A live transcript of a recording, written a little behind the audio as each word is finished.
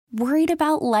Worried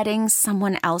about letting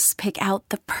someone else pick out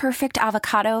the perfect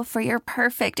avocado for your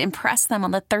perfect impress them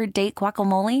on the third date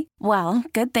guacamole? Well,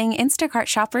 good thing Instacart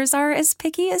shoppers are as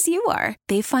picky as you are.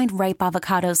 They find ripe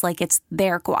avocados like it's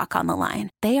their guac on the line.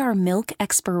 They are milk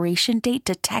expiration date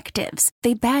detectives.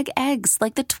 They bag eggs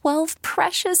like the 12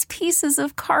 precious pieces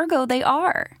of cargo they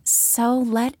are. So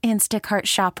let Instacart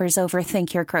shoppers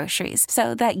overthink your groceries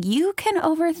so that you can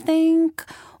overthink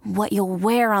what you'll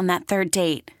wear on that third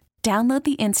date. Download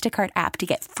the Instacart app to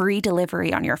get free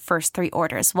delivery on your first 3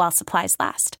 orders while supplies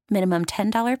last. Minimum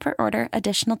 $10 per order.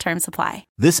 Additional terms apply.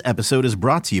 This episode is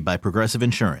brought to you by Progressive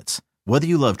Insurance. Whether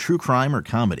you love true crime or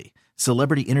comedy,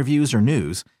 celebrity interviews or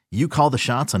news, you call the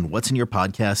shots on what's in your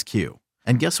podcast queue.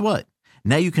 And guess what?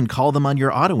 Now you can call them on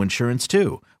your auto insurance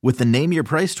too with the Name Your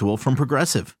Price tool from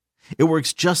Progressive. It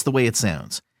works just the way it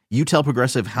sounds. You tell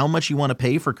Progressive how much you want to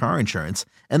pay for car insurance,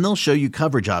 and they'll show you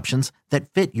coverage options that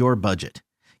fit your budget.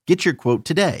 Get your quote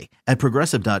today at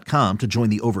Progressive.com to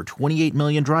join the over 28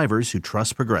 million drivers who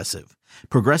trust Progressive.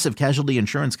 Progressive Casualty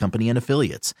Insurance Company and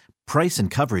Affiliates. Price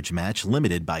and coverage match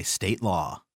limited by state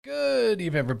law. Good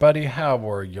evening, everybody. How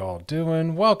are y'all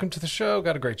doing? Welcome to the show.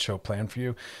 Got a great show planned for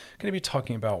you. Going to be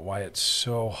talking about why it's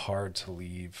so hard to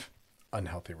leave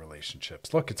unhealthy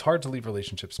relationships. Look, it's hard to leave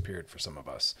relationships, period, for some of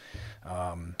us.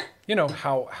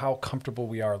 How comfortable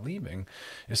we are leaving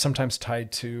is sometimes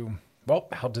tied to, well,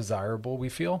 how desirable we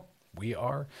feel we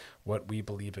are, what we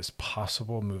believe is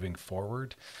possible moving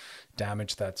forward,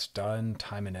 damage that's done,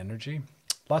 time and energy.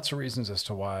 Lots of reasons as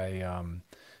to why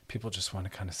people just want to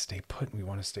kind of stay put and we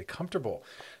want to stay comfortable.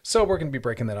 So we're going to be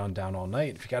breaking that on down all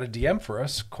night. If you got a DM for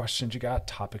us, questions you got,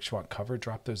 topics you want covered,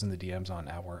 drop those in the DMs on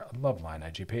our Loveline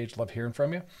IG page. Love hearing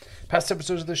from you. Past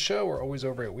episodes of the show are always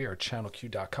over at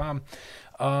wearechannelq.com.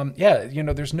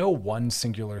 There's no one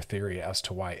singular theory as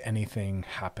to why anything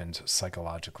happens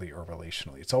psychologically or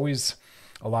relationally. It's always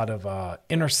a lot of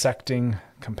intersecting,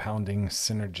 compounding,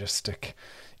 synergistic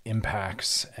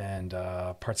impacts and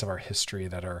parts of our history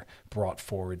that are brought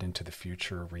forward into the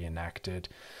future, reenacted.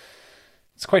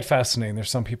 It's quite fascinating. There's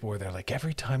some people where they're like,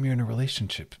 every time you're in a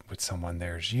relationship with someone,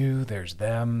 there's you, there's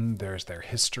them, there's their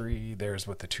history, there's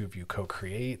what the two of you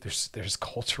co-create. There's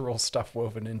cultural stuff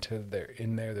woven into there.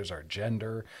 There's our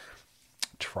gender,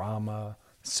 trauma,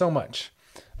 so much.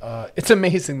 It's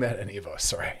amazing that any of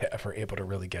us are ever able to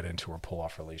really get into or pull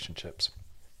off relationships.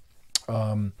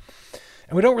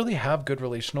 And we don't really have good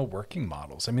relational working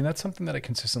models. I mean, that's something that I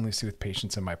consistently see with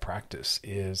patients in my practice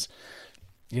is,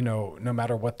 no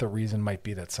matter what the reason might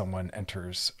be that someone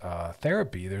enters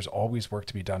therapy, there's always work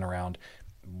to be done around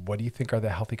what do you think are the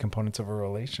healthy components of a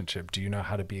relationship? Do you know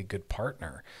how to be a good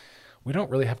partner? We don't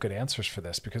really have good answers for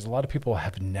this because a lot of people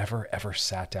have never, ever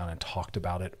sat down and talked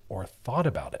about it or thought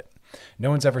about it.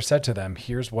 No one's ever said to them,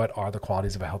 here's what are the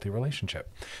qualities of a healthy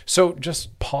relationship. So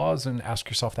just pause and ask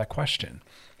yourself that question.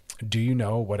 Do you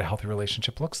know what a healthy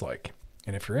relationship looks like?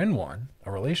 And if you're in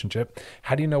a relationship,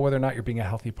 how do you know whether or not you're being a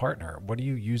healthy partner? What are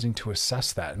you using to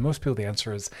assess that? And most people, the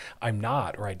answer is, I'm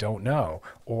not, or I don't know.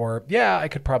 Or, yeah, I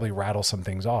could probably rattle some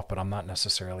things off, but I'm not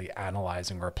necessarily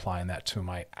analyzing or applying that to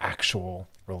my actual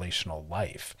relational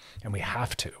life. And we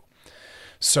have to.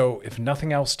 So if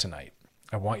nothing else tonight,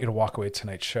 I want you to walk away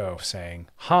tonight's show saying,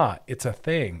 it's a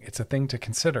thing. It's a thing to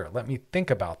consider. Let me think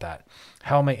about that.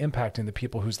 How am I impacting the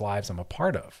people whose lives I'm a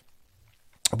part of?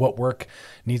 What work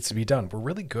needs to be done? We're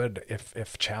really good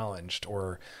if challenged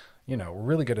or, we're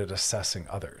really good at assessing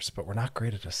others, but we're not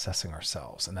great at assessing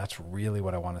ourselves. And that's really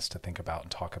what I want us to think about and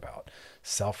talk about.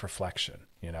 Self-reflection,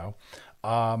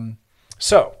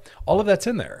 So all of that's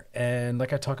in there. And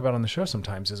like I talk about on the show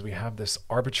sometimes is we have this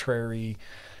arbitrary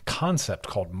concept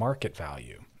called market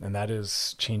value. And that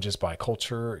is changes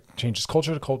culture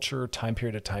to culture, time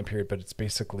period to time period. But it's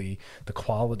basically the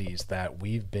qualities that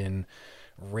we've been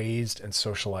raised and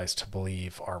socialized to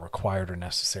believe are required or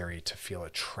necessary to feel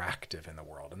attractive in the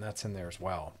world. And that's in there as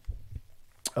well.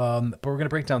 But we're going to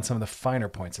break down some of the finer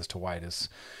points as to why it is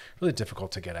really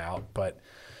difficult to get out. But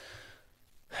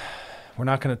we're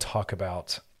not going to talk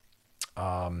about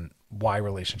why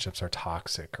relationships are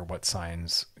toxic or what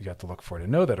signs you have to look for to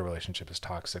know that a relationship is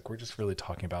toxic. We're just really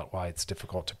talking about why it's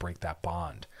difficult to break that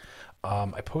bond.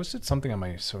 I posted something on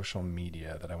my social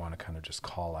media that I want to kind of just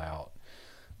call out,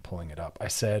 pulling it up. I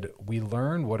said, we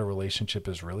learn what a relationship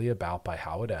is really about by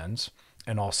how it ends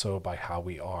and also by how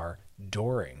we are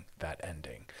during that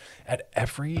ending. At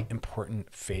every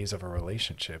important phase of a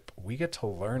relationship, we get to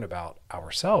learn about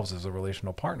ourselves as a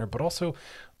relational partner, but also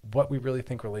what we really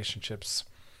think relationships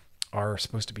are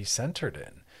supposed to be centered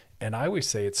in. And I always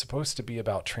say it's supposed to be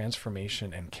about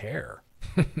transformation and care,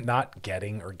 not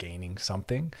getting or gaining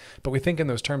something. But we think in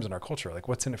those terms in our culture, like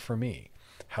what's in it for me?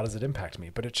 How does it impact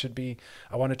me? But it should be,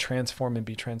 I want to transform and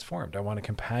be transformed. I want a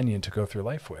companion to go through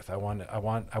life with. I want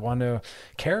to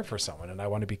care for someone, and I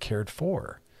want to be cared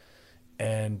for.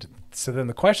 And so then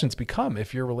the questions become,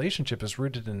 if your relationship is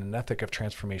rooted in an ethic of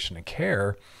transformation and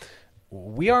care,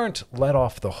 we aren't let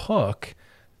off the hook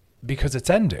because it's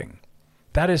ending.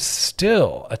 That is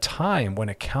still a time when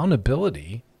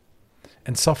accountability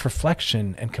and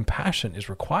self-reflection and compassion is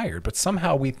required. But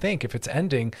somehow we think if it's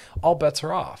ending, all bets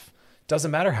are off. Doesn't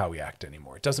matter how we act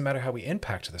anymore. It doesn't matter how we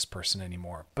impact this person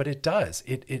anymore. But it does.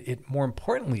 It more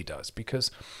importantly does, because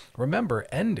remember,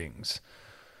 endings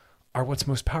are what's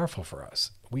most powerful for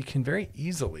us. We can very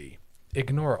easily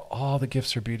ignore all the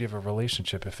gifts or beauty of a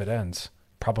relationship if it ends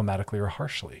problematically or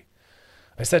harshly.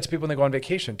 I said to people when they go on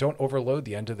vacation, don't overload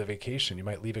the end of the vacation. You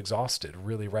might leave exhausted,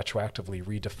 really retroactively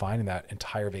redefining that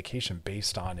entire vacation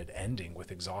based on it ending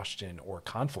with exhaustion or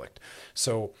conflict.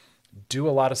 So do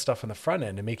a lot of stuff on the front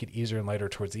end and make it easier and lighter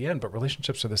towards the end. But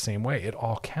relationships are the same way. It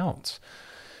all counts.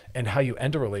 And how you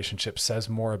end a relationship says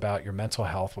more about your mental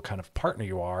health, what kind of partner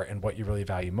you are, and what you really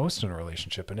value most in a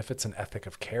relationship. And if it's an ethic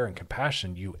of care and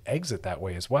compassion, you exit that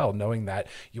way as well, knowing that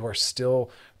you are still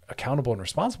accountable and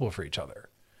responsible for each other.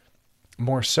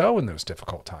 More so in those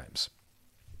difficult times.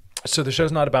 So the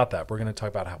show's not about that. We're going to talk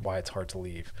about why it's hard to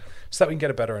leave so that we can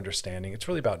get a better understanding. It's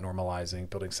really about normalizing,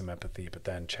 building some empathy, but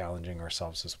then challenging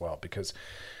ourselves as well. Because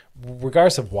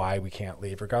regardless of why we can't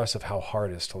leave, regardless of how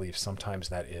hard it is to leave, sometimes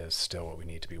that is still what we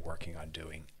need to be working on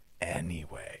doing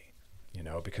anyway.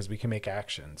 Because we can make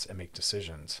actions and make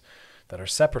decisions that are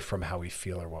separate from how we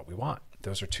feel or what we want.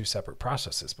 Those are two separate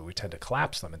processes, but we tend to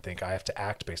collapse them and think I have to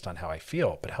act based on how I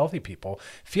feel. But healthy people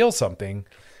feel something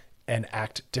and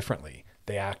act differently.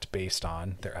 They act based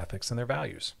on their ethics and their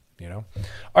values, All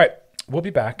right, we'll be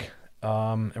back.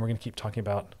 And we're going to keep talking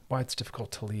about why it's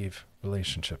difficult to leave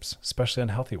relationships, especially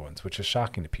unhealthy ones, which is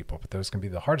shocking to people, but those can be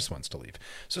the hardest ones to leave.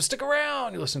 So stick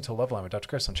around. You listen to Loveline with Dr.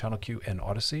 Chris on Channel Q and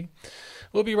Odyssey.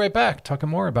 We'll be right back talking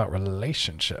more about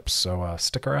relationships. So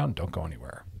stick around. Don't go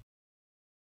anywhere.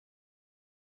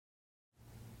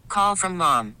 Call from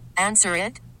mom. Answer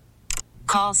it.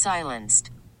 Call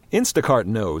silenced. Instacart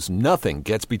knows nothing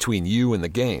gets between you and the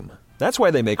game. That's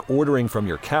why they make ordering from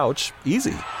your couch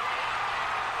easy.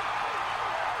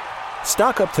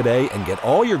 Stock up today and get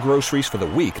all your groceries for the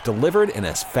week delivered in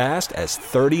as fast as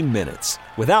 30 minutes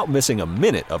without missing a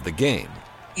minute of the game.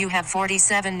 You have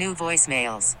 47 new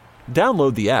voicemails.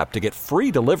 Download the app to get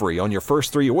free delivery on your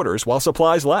first 3 orders while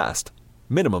supplies last.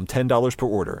 Minimum $10 per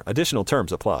order. Additional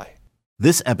terms apply.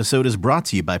 This episode is brought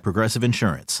to you by Progressive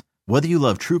Insurance. Whether you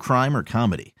love true crime or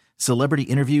comedy, celebrity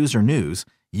interviews or news,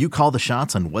 you call the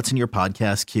shots on what's in your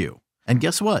podcast queue. And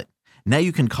guess what? Now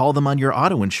you can call them on your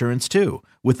auto insurance too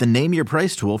with the Name Your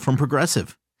Price tool from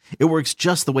Progressive. It works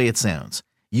just the way it sounds.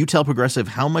 You tell Progressive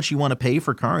how much you want to pay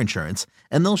for car insurance,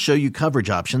 and they'll show you coverage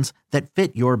options that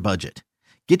fit your budget.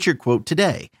 Get your quote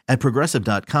today at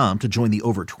Progressive.com to join the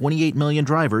over 28 million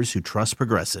drivers who trust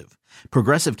Progressive.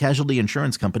 Progressive Casualty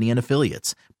Insurance Company and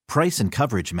Affiliates. Price and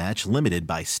coverage match limited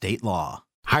by state law.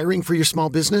 Hiring for your small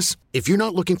business? If you're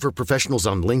not looking for professionals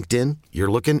on LinkedIn,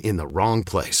 you're looking in the wrong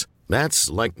place. That's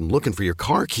like looking for your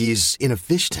car keys in a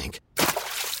fish tank.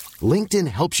 LinkedIn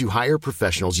helps you hire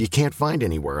professionals you can't find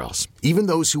anywhere else, even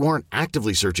those who aren't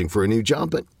actively searching for a new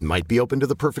job but might be open to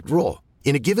the perfect role.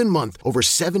 In a given month, over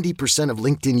 70% of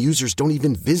LinkedIn users don't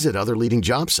even visit other leading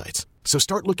job sites. So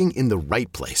start looking in the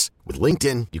right place. With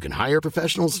LinkedIn, you can hire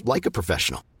professionals like a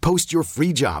professional. Post your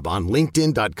free job on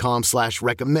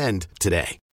linkedin.com/recommend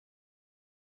today.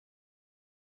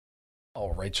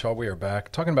 All right, y'all, we are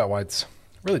back talking about why it's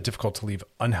really difficult to leave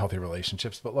unhealthy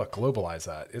relationships. But look, globalize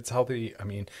that. It's healthy. I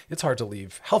mean, it's hard to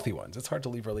leave healthy ones. It's hard to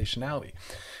leave relationality.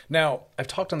 Now, I've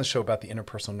talked on the show about the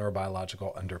interpersonal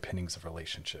neurobiological underpinnings of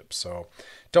relationships. So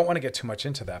don't want to get too much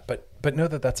into that, but know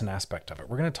that that's an aspect of it.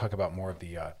 We're going to talk about more of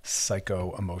the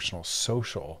psycho-emotional,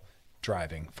 social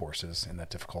driving forces and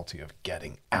that difficulty of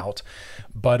getting out.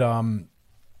 But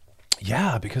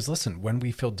yeah, because listen, when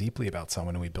we feel deeply about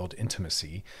someone and we build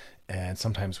intimacy, and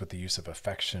sometimes with the use of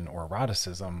affection or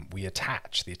eroticism, we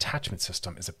attach. The attachment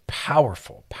system is a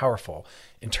powerful, powerful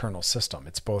internal system.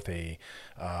 It's both a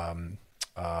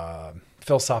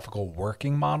philosophical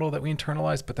working model that we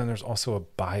internalize, but then there's also a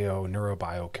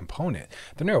neurobio component.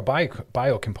 The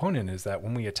neurobio component is that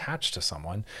when we attach to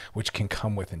someone, which can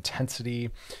come with intensity,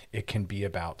 it can be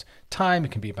about time, it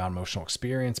can be about emotional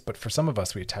experience, but for some of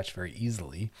us, we attach very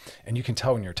easily. And you can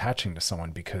tell when you're attaching to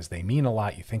someone because they mean a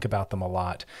lot, you think about them a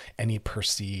lot, any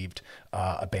perceived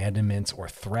abandonment or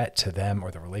threat to them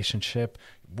or the relationship,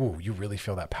 woo, you really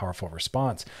feel that powerful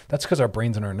response. That's because our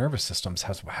brains and our nervous systems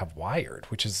have wired,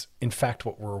 which is in fact fact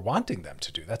what we're wanting them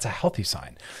to do. That's a healthy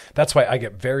sign. That's why I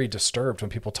get very disturbed when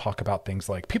people talk about things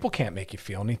like people can't make you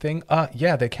feel anything.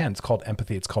 Yeah, they can. It's called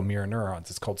empathy. It's called mirror neurons.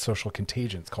 It's called social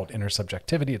contagion. It's called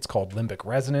intersubjectivity. It's called limbic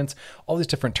resonance, all these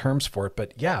different terms for it.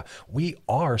 But yeah, we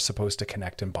are supposed to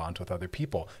connect and bond with other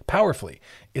people powerfully.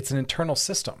 It's an internal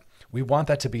system. We want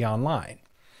that to be online.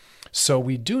 So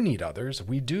we do need others.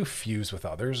 We do fuse with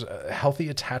others. Healthy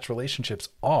attached relationships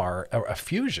are a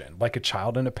fusion, like a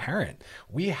child and a parent.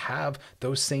 We have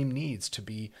those same needs to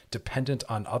be dependent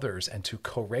on others and to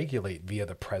co-regulate via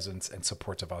the presence and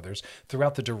support of others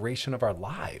throughout the duration of our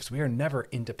lives. We are never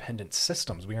independent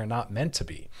systems. We are not meant to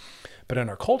be. But in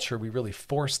our culture, we really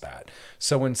force that.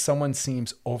 So when someone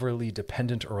seems overly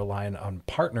dependent or reliant on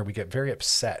a partner, we get very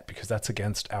upset because that's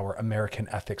against our American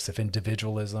ethics of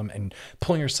individualism and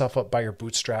pulling yourself up by your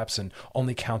bootstraps and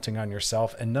only counting on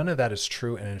yourself. And none of that is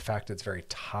true. And in fact, it's very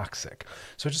toxic.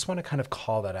 So I just want to kind of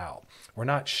call that out. We're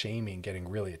not shaming getting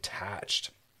really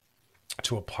attached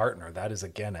to a partner. That is,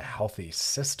 again, a healthy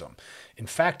system. In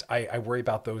fact, I worry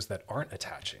about those that aren't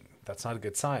attaching. That's not a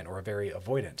good sign, or are very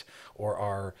avoidant, or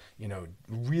are,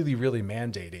 really, really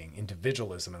mandating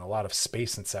individualism and a lot of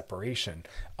space and separation.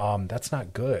 That's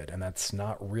not good. And that's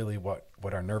not really what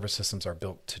our nervous systems are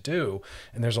built to do.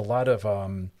 And there's a lot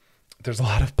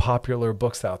of popular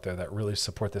books out there that really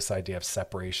support this idea of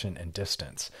separation and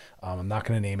distance. I'm not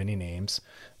going to name any names,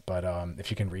 but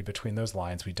if you can read between those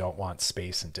lines, we don't want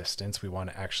space and distance. We want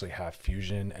to actually have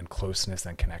fusion and closeness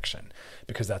and connection,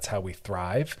 because that's how we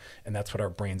thrive. And that's what our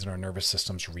brains and our nervous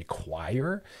systems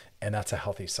require. And that's a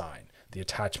healthy sign. The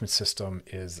attachment system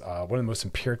is one of the most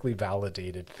empirically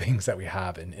validated things that we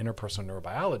have in interpersonal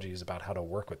neurobiology is about how to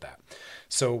work with that.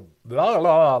 So la,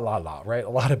 la, la, la, right? A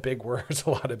lot of big words,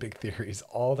 a lot of big theories.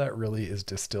 All that really is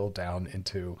distilled down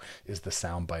into is the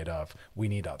soundbite of we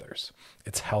need others.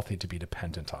 It's healthy to be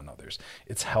dependent on others.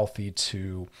 It's healthy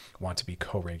to want to be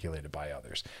co-regulated by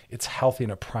others. It's healthy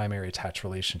in a primary attached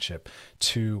relationship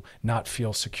to not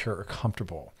feel secure or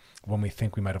comfortable when we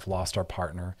think we might have lost our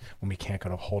partner, when we can't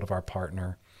get a hold of our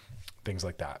partner, things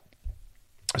like that.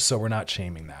 So we're not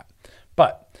shaming that.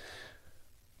 But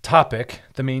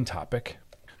the main topic.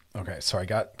 Okay, so I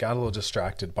got a little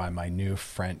distracted by my new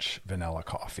French vanilla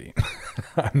coffee.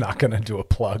 I'm not going to do a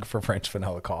plug for French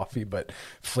vanilla coffee, but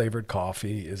flavored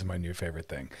coffee is my new favorite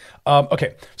thing.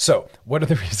 Okay, so what are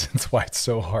the reasons why it's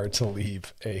so hard to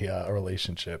leave a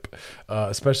relationship,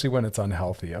 especially when it's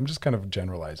unhealthy? I'm just kind of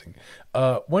generalizing.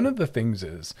 One of the things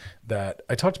is that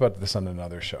I talked about this on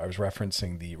another show. I was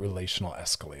referencing the relational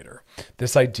escalator,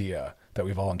 this idea that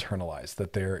we've all internalized,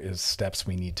 that there is steps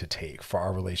we need to take for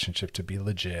our relationship to be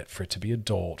legit, for it to be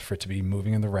adult, for it to be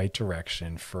moving in the right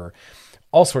direction, for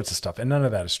all sorts of stuff. And none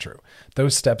of that is true.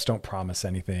 Those steps don't promise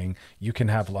anything. You can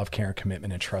have love, care, and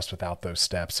commitment and trust without those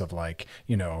steps of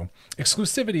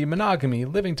exclusivity, monogamy,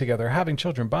 living together, having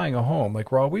children, buying a home.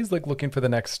 We're always looking for the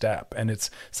next step. And it's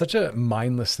such a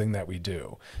mindless thing that we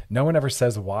do. No one ever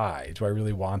says, why do I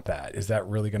really want that? Is that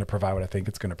really going to provide what I think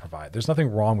it's going to provide? There's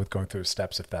nothing wrong with going through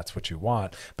steps if that's what you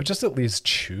want, but just at least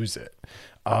choose it.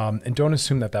 And don't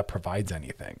assume that provides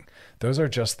anything. Those are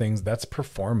just things that's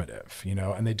performative,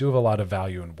 and they do have a lot of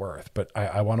value and worth, but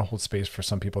I want to hold space for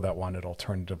some people that want it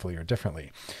alternatively or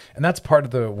differently. And that's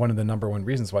part of one of the number one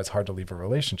reasons why it's hard to leave a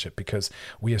relationship, because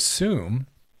we assume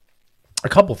a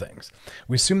couple things.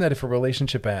 We assume that if a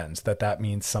relationship ends, that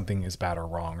means something is bad or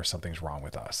wrong, or something's wrong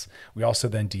with us. We also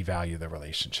then devalue the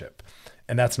relationship.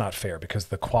 And that's not fair, because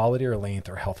the quality or length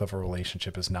or health of a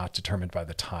relationship is not determined by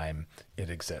the time it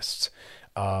exists.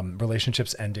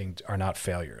 Relationships ending are not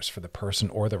failures for the person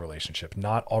or the relationship.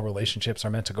 Not all relationships are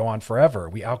meant to go on forever.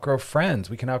 We outgrow friends.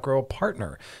 We can outgrow a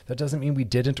partner. That doesn't mean we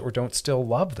didn't or don't still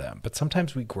love them, but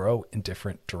sometimes we grow in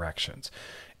different directions.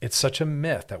 It's such a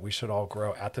myth that we should all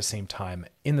grow at the same time,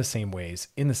 in the same ways,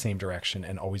 in the same direction,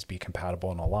 and always be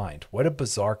compatible and aligned. What a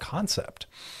bizarre concept.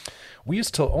 We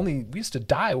used to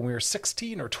die when we were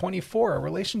 16 or 24. Our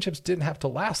relationships didn't have to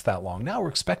last that long. Now we're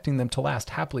expecting them to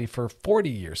last happily for 40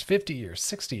 years, 50 years,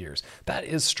 60 years. That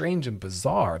is strange and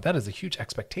bizarre. That is a huge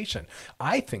expectation.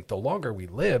 I think the longer we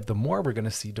live, the more we're going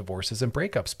to see divorces and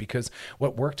breakups, because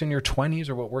what worked in your 20s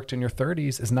or what worked in your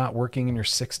 30s is not working in your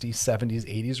 60s, 70s,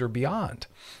 80s, or beyond.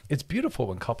 It's beautiful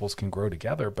when couples can grow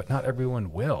together, but not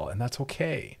everyone will, and that's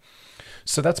okay.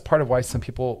 So that's part of why some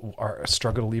people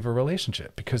struggle to leave a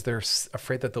relationship, because they're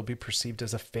afraid that they'll be perceived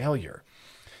as a failure.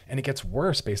 And it gets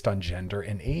worse based on gender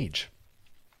and age.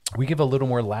 We give a little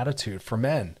more latitude for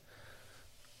men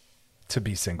to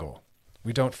be single.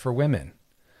 We don't for women.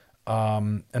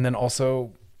 And then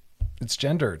also it's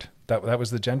gendered. That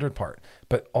was the gendered part.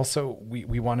 But also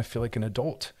we want to feel like an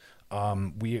adult.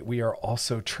 We are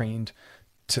also trained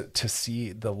to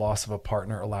see the loss of a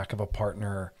partner, a lack of a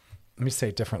partner. Let me say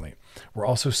it differently. We're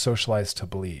also socialized to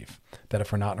believe that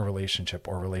if we're not in a relationship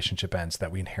or a relationship ends,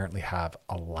 that we inherently have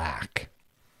a lack,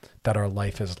 that our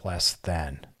life is less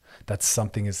than, that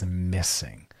something is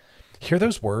missing. Hear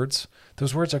those words?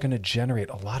 Those words are going to generate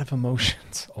a lot of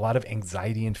emotions, a lot of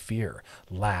anxiety and fear,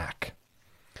 lack,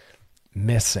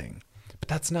 missing. But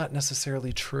that's not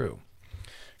necessarily true.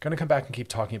 I'm going to come back and keep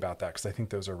talking about that because I think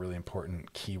those are really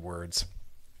important keywords.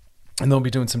 And then we'll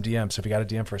be doing some DMs. So if you got a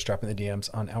DM for us, drop in the DMs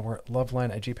on our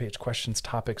Loveline IG page, questions,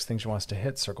 topics, things you want us to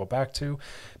hit, circle back to.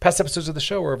 Past episodes of the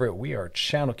show are over at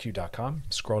wearechannelq.com.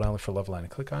 Scroll down, look for Loveline and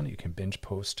click on it. You can binge,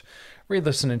 post, read,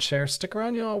 listen, and share. Stick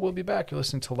around, y'all. We'll be back. You're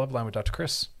listening to Loveline with Dr.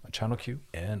 Chris on Channel Q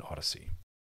and Odyssey.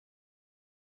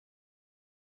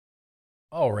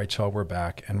 All right, y'all, we're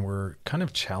back, and we're kind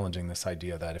of challenging this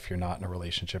idea that if you're not in a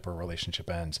relationship or a relationship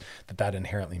ends, that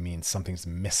inherently means something's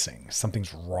missing,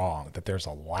 something's wrong, that there's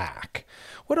a lack.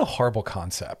 What a horrible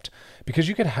concept, because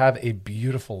you could have a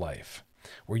beautiful life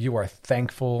where you are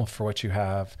thankful for what you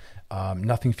have.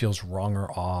 Nothing feels wrong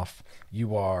or off.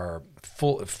 You are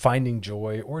finding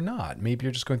joy or not. Maybe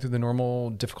you're just going through the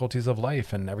normal difficulties of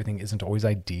life and everything isn't always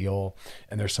ideal.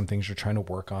 And there's some things you're trying to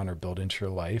work on or build into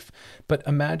your life. But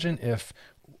imagine if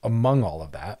among all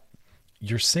of that,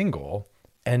 you're single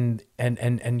and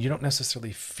you don't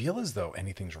necessarily feel as though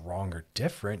anything's wrong or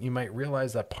different. You might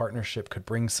realize that partnership could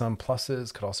bring some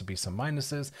pluses, could also be some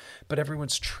minuses, but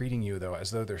everyone's treating you though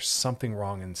as though there's something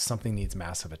wrong and something needs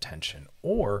massive attention,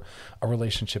 or a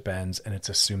relationship ends and it's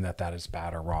assumed that is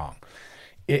bad or wrong.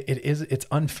 It's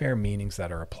unfair meanings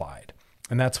that are applied.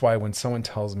 And that's why when someone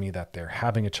tells me that they're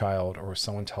having a child or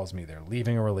someone tells me they're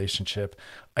leaving a relationship,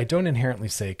 I don't inherently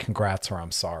say congrats or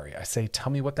I'm sorry. I say,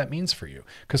 tell me what that means for you.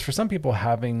 Because for some people,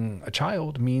 having a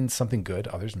child means something good.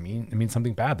 Others it means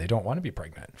something bad. They don't want to be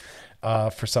pregnant.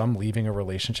 For some, leaving a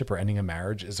relationship or ending a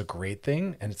marriage is a great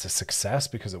thing. And it's a success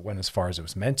because it went as far as it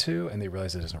was meant to. And they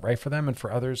realize it isn't right for them. And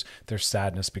for others, there's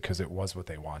sadness because it was what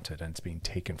they wanted and it's being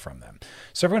taken from them.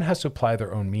 So everyone has to apply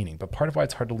their own meaning. But part of why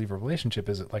it's hard to leave a relationship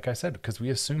is, like I said, because we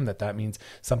assume that means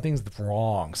something's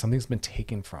wrong. Something's been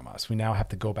taken from us. We now have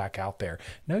to go back out there.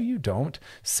 No, you don't.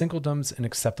 Singledom's an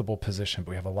acceptable position, but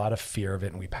we have a lot of fear of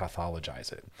it and we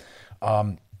pathologize it.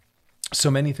 So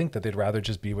many think that they'd rather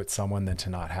just be with someone than to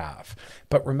not have.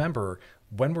 But remember,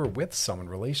 when we're with someone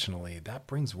relationally, that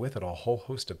brings with it a whole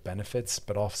host of benefits,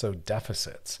 but also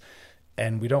deficits.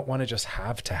 And we don't want to just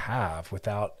have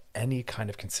without any kind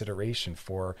of consideration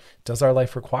for, does our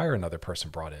life require another person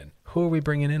brought in? Who are we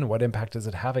bringing in? What impact is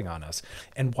it having on us?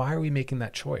 And why are we making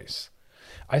that choice?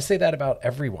 I say that about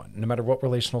everyone, no matter what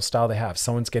relational style they have.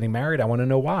 Someone's getting married. I want to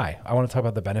know why. I want to talk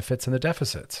about the benefits and the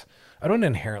deficits. I don't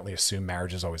inherently assume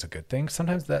marriage is always a good thing.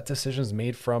 Sometimes that decision is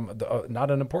made from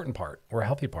not an important part or a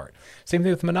healthy part. Same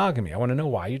thing with monogamy. I want to know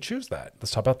why you choose that.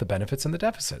 Let's talk about the benefits and the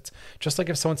deficits. Just like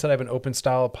if someone said I have an open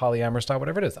style, polyamorous style,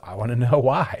 whatever it is, I want to know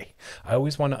why. I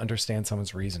always want to understand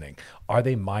someone's reasoning. Are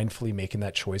they mindfully making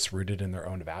that choice rooted in their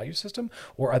own value system?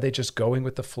 Or are they just going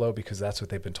with the flow because that's what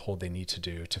they've been told they need to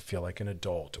do to feel like an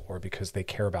adult, or because they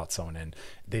care about someone and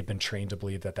they've been trained to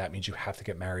believe that means you have to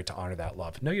get married to honor that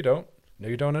love? No, you don't. No,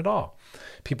 you don't at all.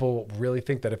 People really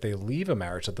think that if they leave a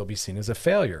marriage that they'll be seen as a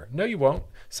failure. No, you won't.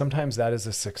 Sometimes that is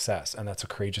a success, and that's a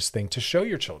courageous thing to show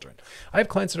your children. I have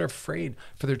clients that are afraid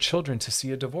for their children to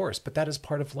see a divorce, but that is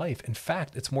part of life. In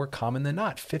fact, it's more common than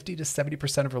not. 50 to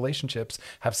 70% of relationships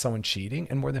have someone cheating,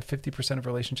 and more than 50% of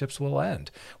relationships will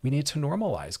end. We need to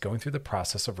normalize going through the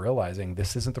process of realizing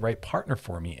this isn't the right partner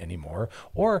for me anymore,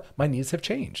 or my needs have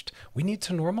changed. We need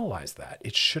to normalize that.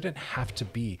 It shouldn't have to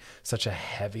be such a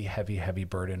heavy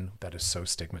burden that is so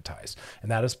stigmatized. And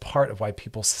that is part of why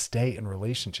people stay in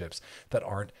relationships that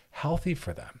aren't healthy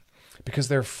for them, because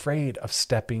they're afraid of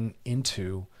stepping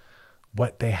into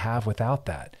what they have without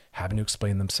that, having to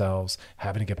explain themselves,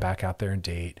 having to get back out there and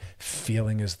date,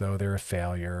 feeling as though they're a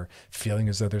failure, feeling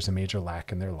as though there's a major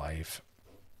lack in their life.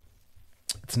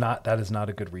 That is not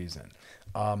a good reason.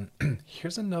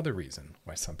 Here's another reason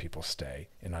why some people stay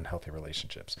in unhealthy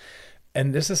relationships.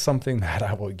 And this is something that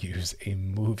I will use a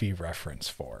movie reference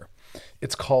for.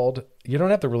 It's called, you don't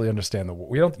have to really understand the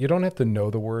word. You don't have to know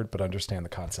the word, but understand the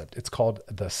concept. It's called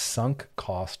the sunk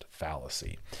cost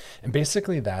fallacy. And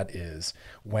basically that is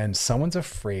when someone's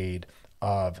afraid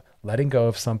of letting go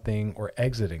of something or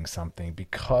exiting something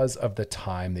because of the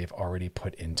time they've already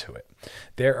put into it.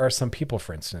 There are some people,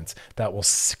 for instance, that will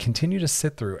continue to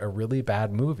sit through a really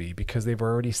bad movie because they've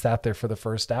already sat there for the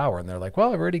first hour and they're like,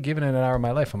 well, I've already given it an hour of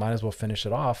my life. I might as well finish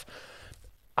it off.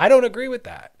 I don't agree with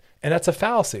that. And that's a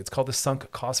fallacy. It's called the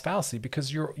sunk cost fallacy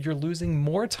because you're losing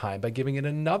more time by giving it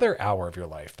another hour of your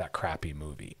life, that crappy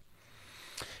movie.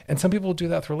 And some people do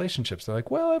that with relationships. They're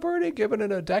like, well, I've already given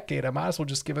it a decade. I might as well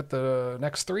just give it the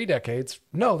next 3 decades.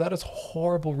 No, that is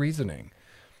horrible reasoning.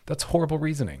 That's horrible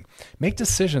reasoning. Make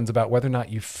decisions about whether or not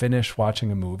you finish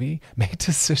watching a movie. Make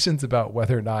decisions about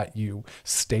whether or not you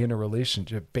stay in a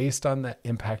relationship based on the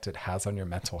impact it has on your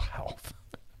mental health.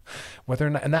 Whether or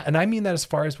not, and I mean that as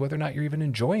far as whether or not you're even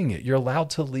enjoying it. You're allowed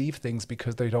to leave things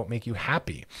because they don't make you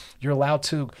happy. You're allowed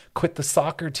to quit the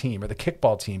soccer team or the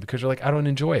kickball team because you're like, I don't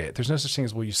enjoy it. There's no such thing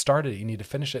as, well, you started it, you need to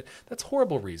finish it. That's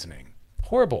horrible reasoning.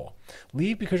 Horrible.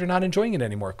 Leave because you're not enjoying it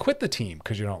anymore. Quit the team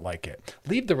because you don't like it.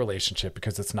 Leave the relationship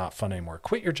because it's not fun anymore.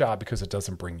 Quit your job because it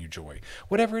doesn't bring you joy.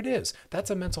 Whatever it is, that's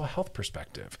a mental health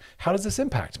perspective. How does this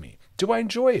impact me? Do I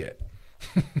enjoy it?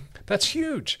 That's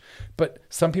huge. But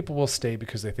some people will stay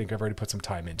because they think I've already put some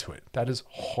time into it. That is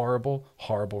horrible,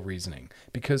 horrible reasoning,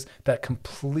 because that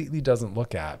completely doesn't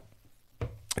look at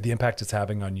the impact it's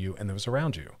having on you and those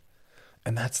around you.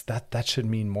 And that should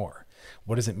mean more.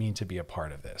 What does it mean to be a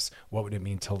part of this? What would it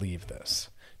mean to leave this?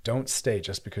 Don't stay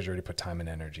just because you already put time and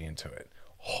energy into it.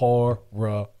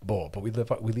 Horrible. But we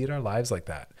lead our lives like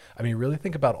that. I mean, really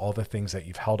think about all the things that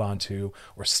you've held on to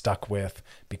or stuck with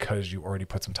because you already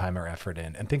put some time or effort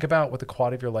in. And think about what the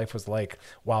quality of your life was like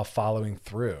while following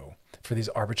through for these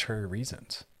arbitrary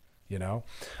reasons. You know?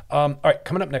 All right,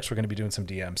 coming up next, we're going to be doing some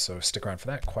DMs, so stick around for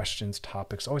that. Questions,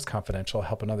 topics, always confidential,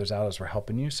 helping others out as we're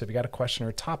helping you. So if you got a question or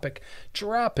a topic,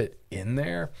 drop it in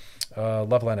there.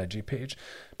 Loveline IG page.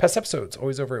 Past episodes,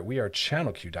 always over at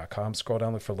wearechannelq.com. Scroll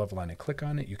down, look for Loveline and click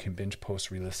on it. You can binge,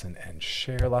 post, re-listen, and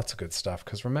share. Lots of good stuff.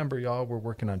 Because remember, y'all, we're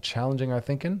working on challenging our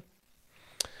thinking,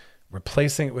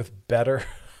 replacing it with better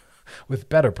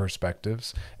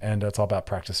perspectives, and it's all about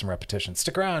practice and repetition.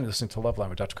 Stick around, listening to Loveline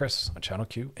with Dr. Chris on Channel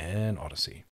Q and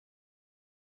Odyssey.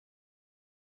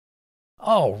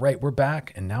 All right, we're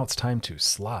back, and now it's time to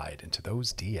slide into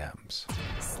those DMs.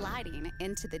 Sliding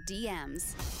into the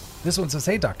DMs. This one says,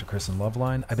 hey, Dr. Chris and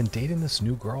Loveline, I've been dating this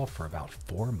new girl for about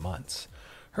 4 months.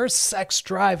 Her sex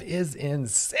drive is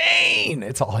insane.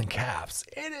 It's all in caps.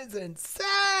 It is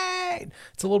insane.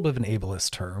 It's a little bit of an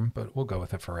ableist term, but we'll go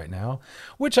with it for right now,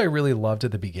 which I really loved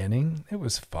at the beginning. It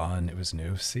was fun. It was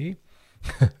new. See?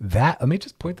 Let me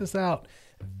just point this out.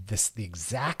 The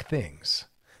exact things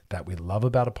that we love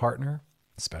about a partner,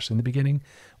 especially in the beginning,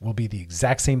 will be the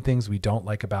exact same things we don't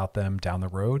like about them down the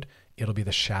road. It'll be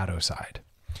the shadow side.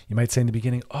 You might say in the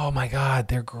beginning, oh my God,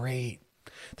 they're great.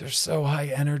 They're so high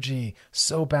energy,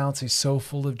 so bouncy, so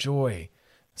full of joy.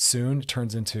 Soon it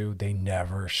turns into they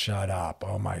never shut up.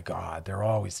 Oh my God, they're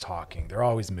always talking. They're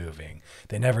always moving.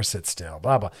 They never sit still,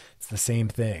 blah, blah. It's the same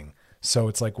thing. So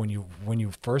it's like when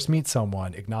you first meet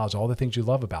someone, acknowledge all the things you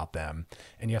love about them,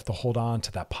 and you have to hold on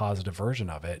to that positive version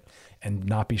of it and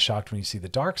not be shocked when you see the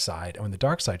dark side. And when the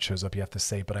dark side shows up, you have to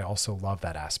say, but I also love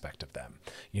that aspect of them.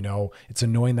 You know, it's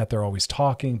annoying that they're always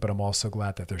talking, but I'm also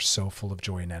glad that they're so full of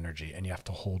joy and energy, and you have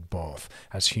to hold both.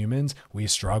 As humans, we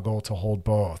struggle to hold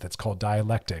both. It's called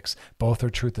dialectics. Both are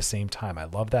true at the same time. I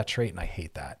love that trait and I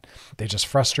hate that. They just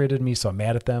frustrated me, so I'm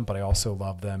mad at them, but I also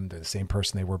love them. They're the same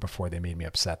person they were before they made me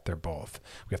upset. They're both.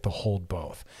 We have to hold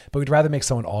both. But we'd rather make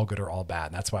someone all good or all bad.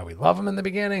 And that's why we love them in the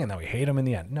beginning and then we hate them in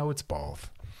the end. No, it's both.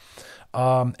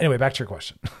 Anyway, back to your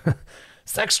question.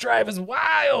 Sex drive is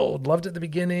wild. Loved it at the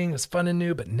beginning. It was fun and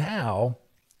new. But now,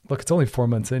 look, it's only 4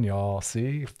 months in, y'all.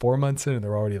 See, 4 months in and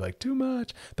they're already like too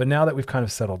much. But now that we've kind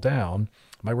of settled down,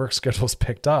 my work schedule's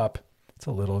picked up. It's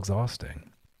a little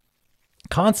exhausting.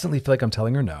 Constantly feel like I'm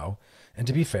telling her no. And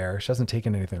to be fair, she hasn't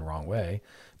taken anything the wrong way.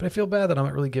 But I feel bad that I'm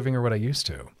not really giving her what I used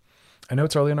to. I know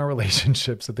it's early in our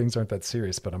relationship, so things aren't that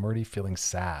serious, but I'm already feeling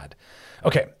sad.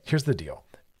 Okay, here's the deal.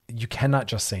 You cannot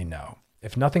just say no.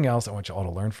 If nothing else, I want you all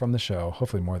to learn from the show,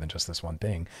 hopefully more than just this one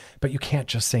thing, but you can't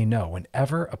just say no.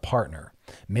 Whenever a partner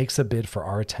makes a bid for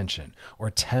our attention or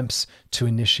attempts to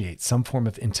initiate some form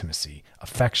of intimacy,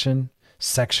 affection,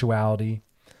 sexuality,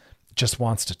 just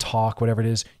wants to talk, whatever it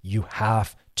is, you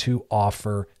have to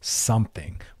offer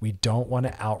something. We don't want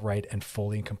to outright and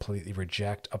fully and completely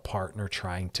reject a partner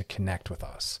trying to connect with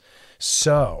us.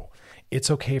 So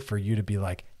it's okay for you to be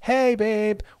like, hey,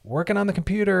 babe, working on the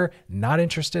computer, not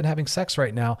interested in having sex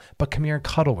right now, but come here and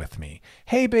cuddle with me.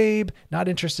 Hey, babe, not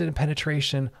interested in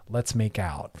penetration. Let's make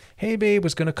out. Hey, babe,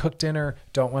 was going to cook dinner.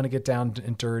 Don't want to get down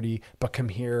and dirty, but come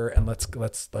here and let's,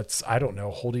 I don't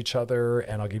know, hold each other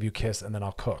and I'll give you a kiss and then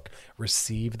I'll cook.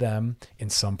 Receive them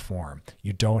in some form.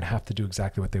 You don't have to do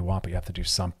exactly what they want, but you have to do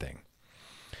something.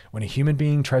 When a human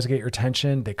being tries to get your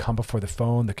attention, they come before the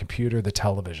phone, the computer, the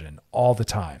television all the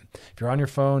time. If you're on your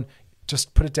phone,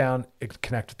 just put it down and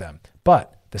connect with them.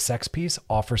 But The sex piece,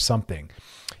 offer something.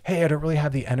 Hey, I don't really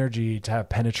have the energy to have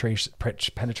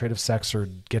penetrative sex or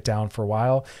get down for a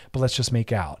while, but let's just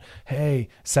make out. Hey,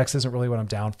 sex isn't really what I'm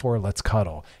down for. Let's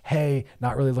cuddle. Hey,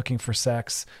 not really looking for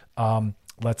sex.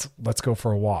 Let's go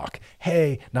for a walk.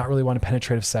 Hey, not really wanting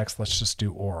penetrative sex. Let's just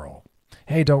do oral.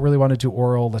 Hey, don't really want to do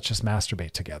oral. Let's just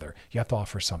masturbate together. You have to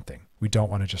offer something. We don't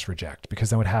want to just reject, because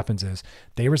then what happens is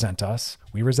they resent us.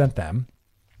 We resent them.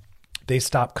 They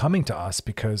stop coming to us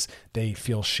because they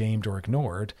feel shamed or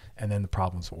ignored, and then the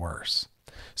problem's worse.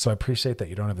 So I appreciate that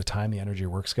you don't have the time, the energy, or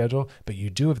work schedule, but you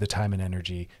do have the time and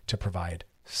energy to provide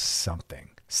something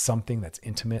that's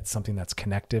intimate, something that's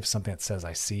connective, something that says,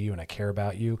 I see you and I care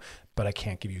about you, but I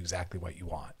can't give you exactly what you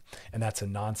want. And that's a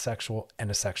non-sexual and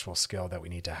a sexual skill that we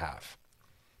need to have.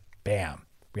 Bam.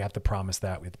 We have to promise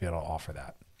that. We have to be able to offer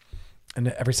that. And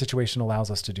every situation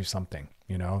allows us to do something.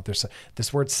 You know,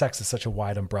 this word sex is such a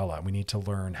wide umbrella. We need to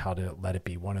learn how to let it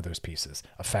be one of those pieces: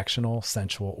 affectional,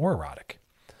 sensual, or erotic.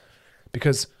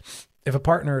 Because if a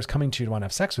partner is coming to you to want to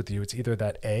have sex with you, it's either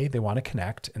that A, they want to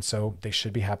connect, and so they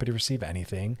should be happy to receive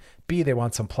anything. B, they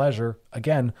want some pleasure.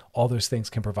 Again, all those things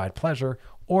can provide pleasure.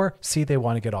 Or C, they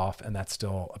want to get off, and that's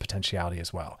still a potentiality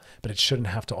as well. But it shouldn't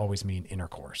have to always mean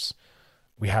intercourse.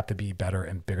 We have to be better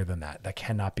and bigger than that. That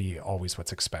cannot be always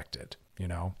what's expected, you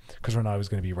know, because we're not always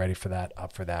going to be ready for that,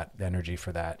 up for that, the energy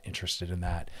for that, interested in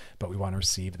that, but we want to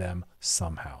receive them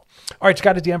somehow. All right, you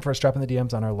got a DM for us. Drop in the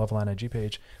DMs on our Loveline IG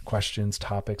page. Questions,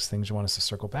 topics, things you want us to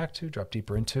circle back to, drop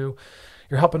deeper into.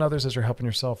 You're helping others as you're helping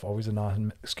yourself. Always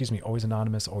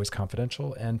anonymous, always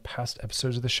confidential, and past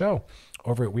episodes of the show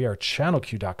over at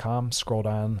wearechannelq.com. Scroll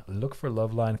down, look for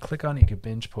Loveline, click on it. You can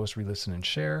binge, post, re-listen, and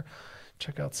share.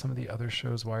 Check out some of the other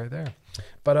shows while you're there.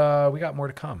 But we got more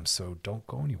to come, so don't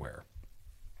go anywhere.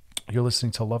 You're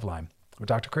listening to Loveline with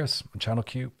Dr. Chris on Channel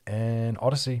Q and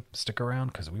Odyssey. Stick around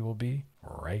because we will be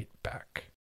right back.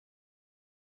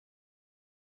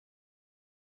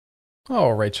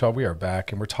 All right, y'all, we are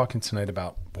back, and we're talking tonight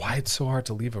about why it's so hard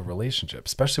to leave a relationship,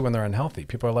 especially when they're unhealthy.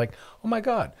 People are like, oh my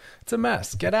God, it's a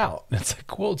mess, get out. And it's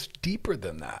like, well, it's deeper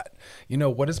than that. You know,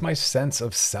 what is my sense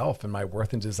of self and my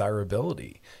worth and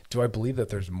desirability? Do I believe that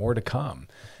there's more to come?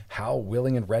 How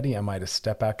willing and ready am I to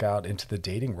step back out into the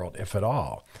dating world, if at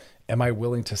all? Am I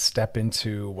willing to step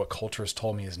into what culture has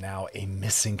told me is now a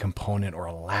missing component or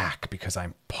a lack because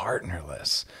I'm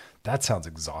partnerless? That sounds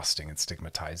exhausting and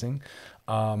stigmatizing.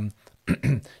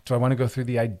 Do I want to go through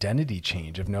the identity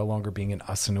change of no longer being an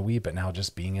us and a we, but now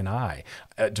just being an I?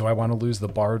 Do I want to lose the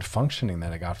borrowed functioning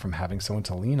that I got from having someone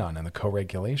to lean on and the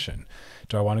co-regulation?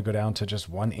 Do I want to go down to just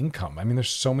one income? I mean,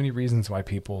 there's so many reasons why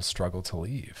people struggle to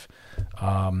leave.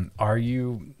 Are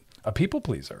you a people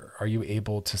pleaser? Are you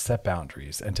able to set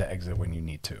boundaries and to exit when you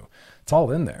need to? It's all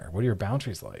in there. What are your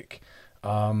boundaries like?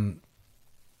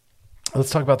 Let's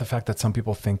talk about the fact that some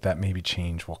people think that maybe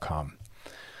change will come.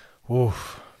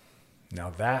 Oof. Now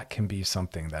that can be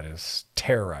something that is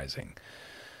terrorizing.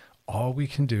 All we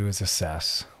can do is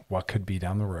assess what could be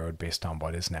down the road based on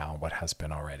what is now, what has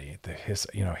been already.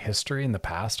 History and the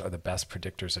past are the best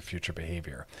predictors of future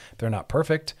behavior. They're not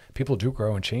perfect. People do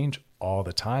grow and change all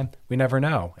the time. We never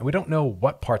know. And we don't know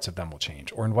what parts of them will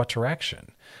change or in what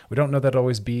direction. We don't know that it'll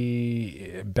always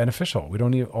be beneficial. We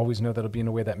don't always know that it'll be in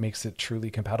a way that makes it truly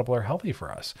compatible or healthy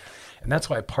for us. And that's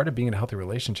why part of being in a healthy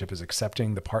relationship is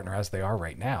accepting the partner as they are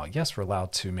right now. Yes, we're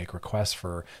allowed to make requests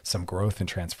for some growth and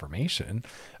transformation,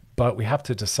 but we have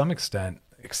to some extent,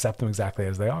 accept them exactly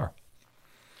as they are.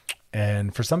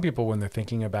 And for some people, when they're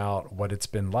thinking about what it's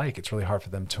been like, it's really hard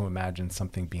for them to imagine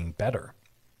something being better.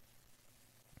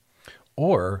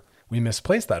 Or we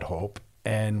misplace that hope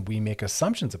and we make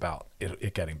assumptions about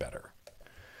it getting better.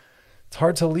 It's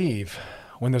hard to leave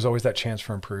when there's always that chance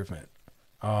for improvement.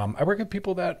 I work with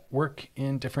people that work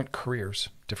in different careers,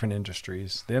 different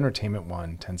industries. The entertainment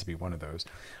one tends to be one of those,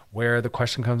 where the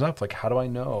question comes up, like, how do I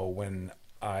know when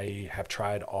I have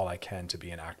tried all I can to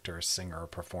be an actor, singer,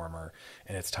 performer,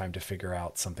 and it's time to figure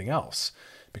out something else?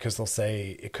 Because they'll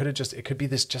say it could be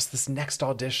this next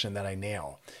audition that I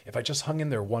nail. If I just hung in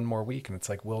there one more week, and it's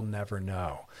like, we'll never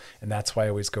know. And that's why I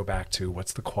always go back to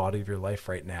what's the quality of your life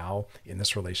right now in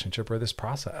this relationship or this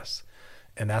process.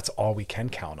 And that's all we can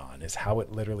count on, is how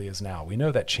it literally is now. We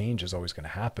know that change is always going to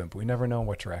happen, but we never know in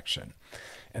what direction.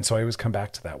 And so I always come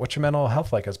back to that. What's your mental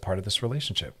health like as part of this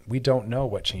relationship? We don't know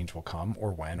what change will come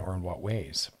or when or in what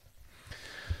ways.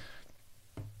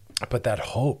 But that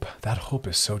hope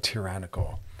is so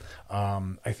tyrannical.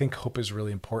 I think hope is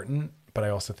really important, but I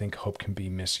also think hope can be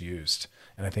misused.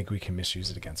 And I think we can misuse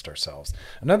it against ourselves.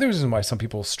 Another reason why some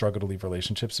people struggle to leave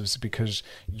relationships is because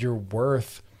your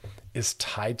worth is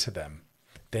tied to them.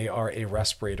 They are a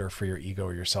respirator for your ego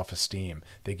or your self-esteem.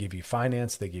 They give you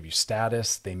finance, they give you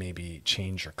status, they maybe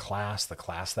change your class, the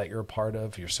class that you're a part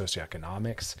of, your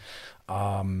socioeconomics.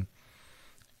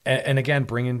 And again,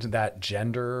 bring into that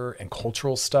gender and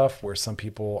cultural stuff where some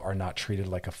people are not treated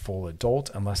like a full adult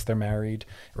unless they're married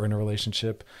or in a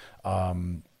relationship.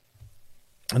 And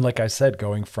like I said,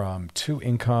 going from 2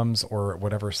 incomes or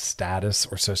whatever status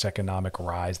or socioeconomic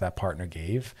rise that partner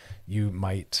gave, you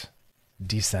might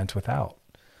descent without.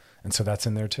 And so that's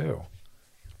in there too.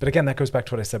 But again, that goes back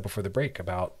to what I said before the break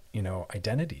about,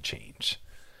 identity change.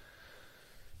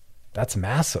 That's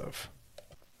massive.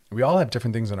 We all have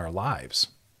different things in our lives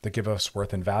that give us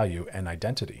worth and value and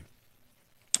identity.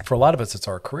 For a lot of us, it's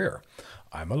our career.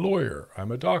 I'm a lawyer,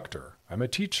 I'm a doctor, I'm a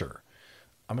teacher,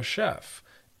 I'm a chef.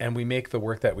 And we make the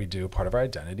work that we do part of our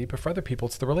identity. But for other people,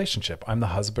 it's the relationship. I'm the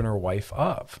husband or wife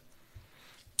of.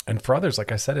 And for others,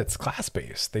 like I said, it's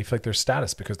class-based. They feel like their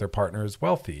status because their partner is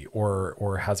wealthy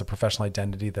or has a professional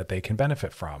identity that they can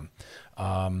benefit from,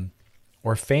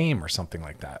 or fame or something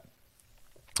like that.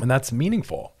 And that's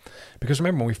meaningful because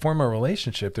remember, when we form a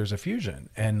relationship, there's a fusion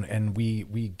and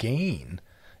we gain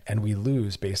and we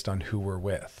lose based on who we're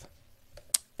with.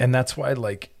 And that's why,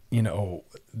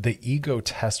 the ego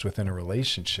test within a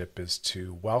relationship is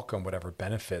to welcome whatever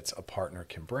benefits a partner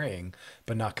can bring,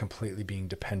 but not completely being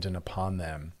dependent upon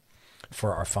them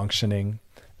for our functioning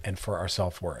and for our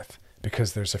self-worth,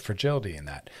 because there's a fragility in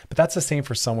that. But that's the same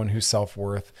for someone whose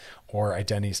self-worth or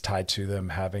identity is tied to them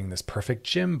having this perfect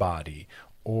gym body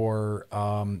or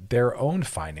their own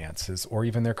finances or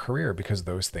even their career, because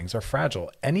those things are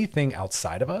fragile. Anything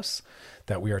outside of us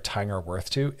that we are tying our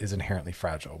worth to is inherently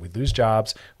fragile. We lose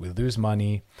jobs, we lose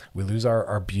money, we lose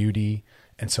our beauty.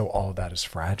 And so all of that is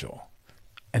fragile.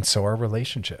 And so are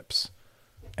relationships.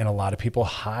 And a lot of people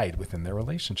hide within their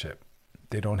relationship.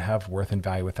 They don't have worth and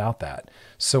value without that.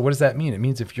 So what does that mean? It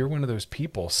means if you're one of those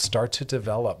people, start to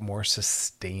develop more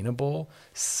sustainable,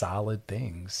 solid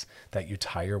things that you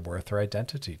tie your worth or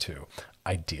identity to.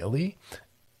 Ideally,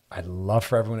 I'd love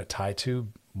for everyone to tie to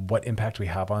what impact we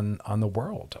have on the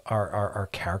world, our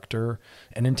character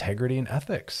and integrity and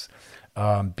ethics,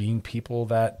 being people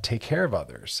that take care of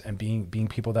others and being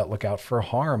people that look out for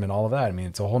harm and all of that. I mean,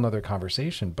 it's a whole nother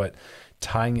conversation, but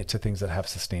tying it to things that have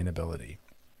sustainability.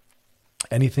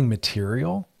 Anything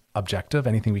material, objective,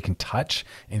 anything we can touch,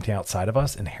 anything outside of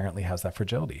us inherently has that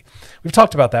fragility. We've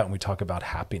talked about that when we talk about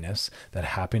happiness, that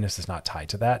happiness is not tied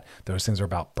to that. Those things are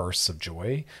about bursts of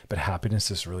joy, but happiness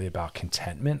is really about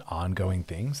contentment, ongoing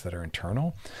things that are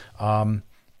internal.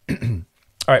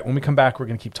 All right, when we come back, we're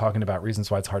going to keep talking about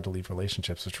reasons why it's hard to leave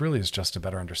relationships, which really is just a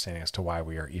better understanding as to why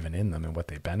we are even in them and what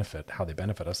they benefit, how they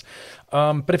benefit us.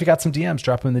 But if you got some DMs,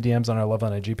 drop them in the DMs on our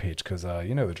Loveline IG page, because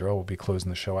you know the drill. We'll be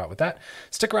closing the show out with that.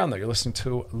 Stick around, though. You're listening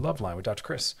to Loveline with Dr.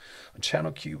 Chris on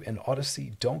Channel Q and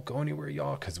Odyssey. Don't go anywhere,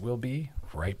 y'all, because we'll be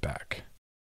right back.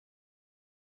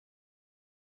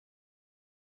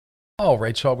 All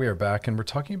right, y'all, we are back, and we're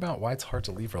talking about why it's hard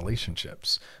to leave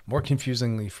relationships, more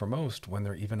confusingly for most when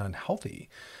they're even unhealthy.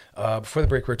 Before the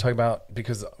break, we were talking about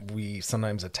because we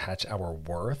sometimes attach our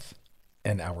worth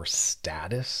and our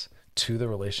status to the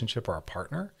relationship or our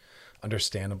partner.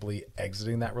 Understandably,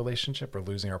 exiting that relationship or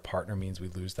losing our partner means we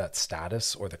lose that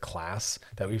status or the class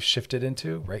that we've shifted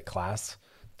into, right? Class,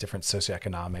 different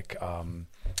socioeconomic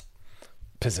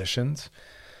positions.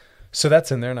 So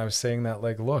that's in there. And I was saying that,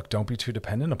 like, look, don't be too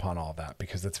dependent upon all that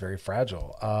because it's very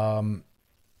fragile.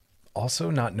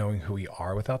 Also, not knowing who we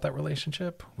are without that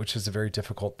relationship, which is a very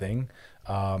difficult thing.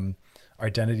 Our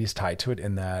identity is tied to it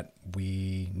in that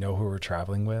we know who we're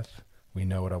traveling with. We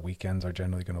know what our weekends are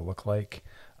generally going to look like.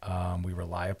 We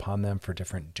rely upon them for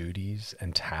different duties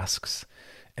and tasks.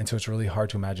 And so it's really hard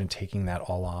to imagine taking that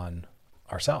all on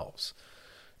ourselves.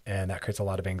 And that creates a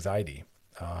lot of anxiety.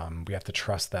 We have to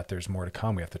trust that there's more to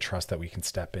come. We have to trust that we can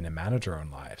step in and manage our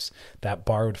own lives. That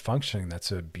borrowed functioning,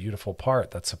 that's a beautiful part,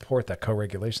 that support, that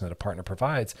co-regulation that a partner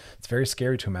provides. It's very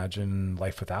scary to imagine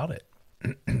life without it.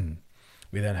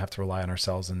 We then have to rely on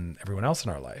ourselves and everyone else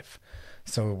in our life.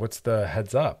 So what's the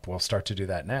heads up? We'll start to do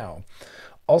that now.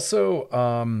 Also,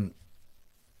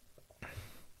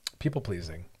 people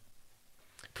pleasing.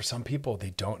 For some people, they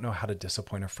don't know how to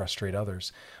disappoint or frustrate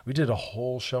others. We did a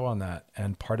whole show on that.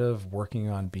 And part of working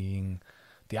on being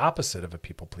the opposite of a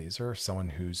people pleaser, someone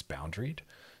who's boundaried,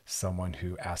 someone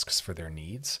who asks for their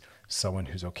needs, someone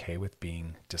who's okay with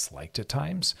being disliked at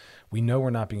times. We know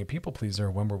we're not being a people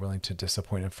pleaser when we're willing to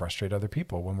disappoint and frustrate other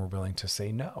people, when we're willing to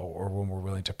say no, or when we're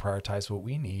willing to prioritize what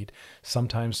we need,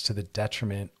 sometimes to the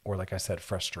detriment or, like I said,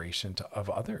 frustration of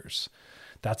others.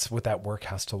 That's what that work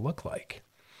has to look like.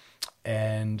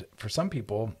 And for some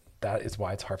people, that is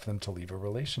why it's hard for them to leave a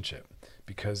relationship,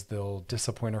 because they'll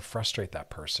disappoint or frustrate that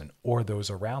person or those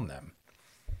around them.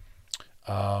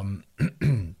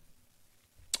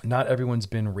 Not everyone's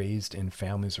been raised in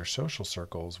families or social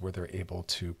circles where they're able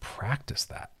to practice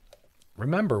that.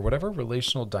 Remember, whatever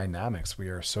relational dynamics we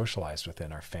are socialized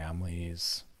within, our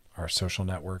families, our social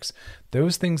networks,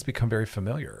 those things become very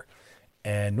familiar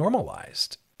and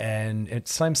normalized. And it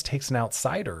sometimes takes an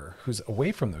outsider who's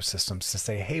away from those systems to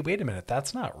say, hey, wait a minute,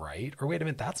 that's not right. Or wait a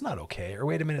minute, that's not okay. Or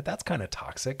wait a minute, that's kind of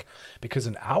toxic. Because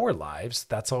in our lives,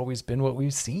 that's always been what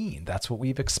we've seen. That's what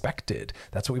we've expected.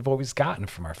 That's what we've always gotten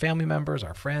from our family members,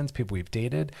 our friends, people we've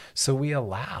dated. So we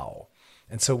allow.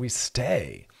 And so we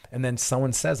stay. And then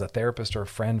someone says, a therapist or a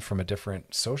friend from a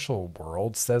different social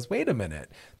world says, wait a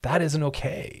minute, that isn't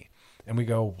okay. And we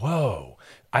go, whoa.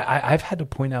 I've had to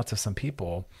point out to some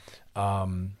people,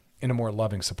 in a more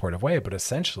loving, supportive way, but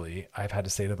essentially I've had to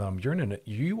say to them,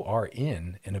 you are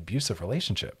in an abusive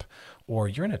relationship, or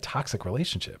you're in a toxic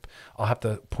relationship. I'll have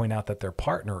to point out that their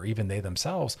partner, or even they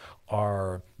themselves,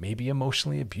 are maybe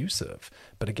emotionally abusive.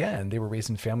 But again, they were raised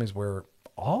in families where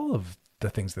all of the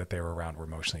things that they were around were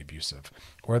emotionally abusive,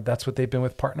 or that's what they've been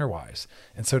with partner-wise.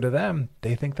 And so to them,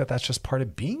 they think that that's just part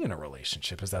of being in a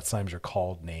relationship, is that sometimes you're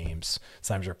called names,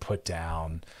 sometimes you're put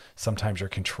down, sometimes you're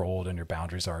controlled and your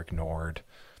boundaries are ignored.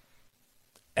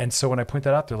 And so when I point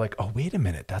that out, they're like, oh, wait a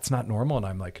minute, that's not normal. And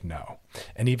I'm like, no.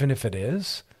 And even if it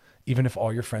is, even if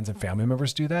all your friends and family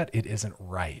members do that, it isn't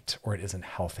right, or it isn't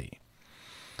healthy.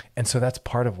 And so that's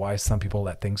part of why some people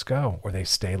let things go, or they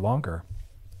stay longer,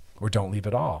 or don't leave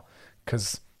at all,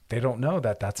 because they don't know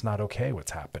that that's not okay,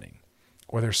 what's happening.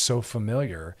 Or they're so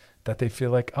familiar that they feel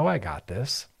like, oh, I got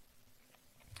this.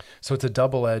 So it's a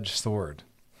double-edged sword.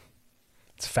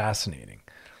 It's fascinating.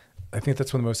 I think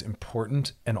that's one of the most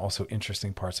important and also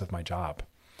interesting parts of my job,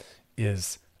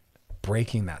 is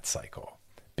breaking that cycle,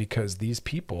 because these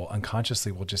people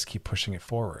unconsciously will just keep pushing it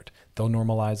forward. They'll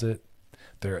normalize it.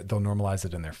 They'll normalize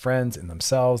it in their friends, in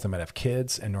themselves. They might have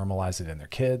kids and normalize it in their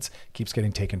kids. Keeps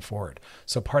getting taken forward.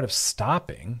 So part of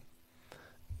stopping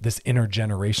this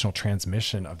intergenerational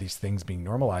transmission of these things being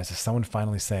normalized is someone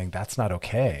finally saying, that's not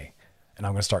okay. And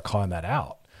I'm going to start calling that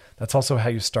out. That's also how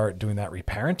you start doing that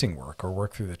reparenting work, or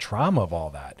work through the trauma of all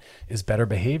that, is better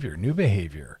behavior, new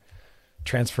behavior,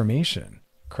 transformation,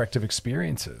 corrective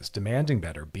experiences, demanding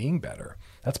better, being better.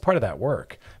 That's part of that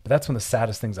work. But that's one of the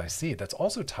saddest things I see. That's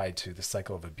also tied to the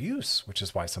cycle of abuse, which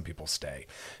is why some people stay,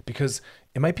 because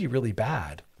it might be really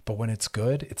bad, but when it's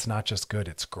good, it's not just good,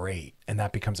 it's great. And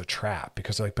that becomes a trap,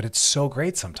 because they're like, but it's so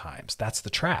great sometimes. That's the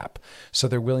trap. So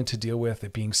they're willing to deal with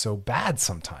it being so bad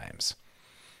sometimes.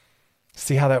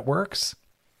 See how that works?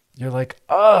 You're like,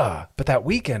 but that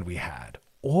weekend we had.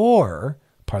 Or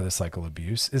part of the cycle of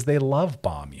abuse is they love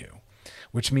bomb you,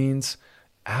 which means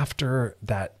after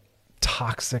that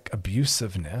toxic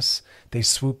abusiveness, they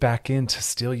swoop back in to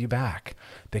steal you back.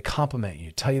 They compliment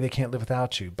you, tell you they can't live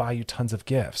without you, buy you tons of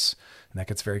gifts. And that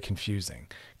gets very confusing,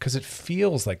 because it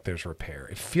feels like there's repair.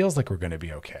 It feels like we're going to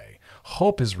be okay.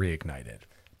 Hope is reignited,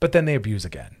 but then they abuse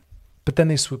again. But then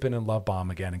they swoop in and love bomb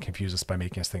again and confuse us by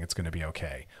making us think it's going to be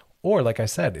okay. Or like I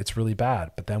said, it's really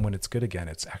bad, but then when it's good again,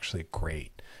 it's actually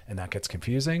great. And that gets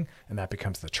confusing, and that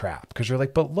becomes the trap, because you're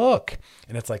like, but look.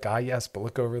 And it's like, yes, but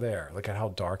look over there. Look at how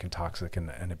dark and toxic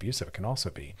and abusive it can also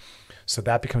be. So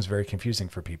that becomes very confusing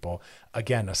for people.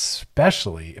 Again,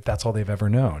 especially if that's all they've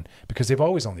ever known, because they've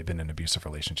always only been in abusive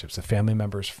relationships with family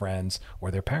members, friends,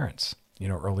 or their parents,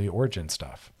 early origin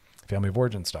stuff. Family of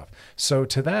origin stuff. So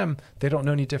to them, they don't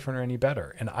know any different or any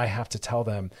better. And I have to tell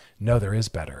them, no, there is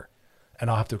better. And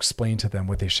I'll have to explain to them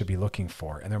what they should be looking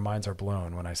for. And their minds are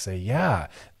blown when I say, yeah,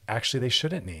 actually they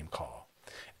shouldn't name call.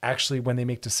 Actually, when they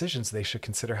make decisions, they should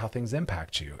consider how things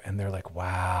impact you. And they're like,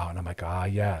 wow. And I'm like,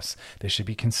 yes, they should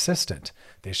be consistent.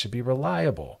 They should be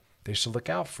reliable. They should look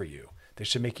out for you. They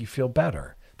should make you feel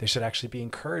better. They should actually be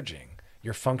encouraging.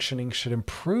 Your functioning should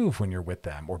improve when you're with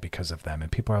them or because of them.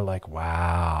 And people are like,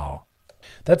 wow.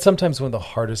 That's sometimes one of the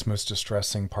hardest, most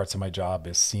distressing parts of my job,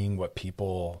 is seeing what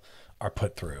people are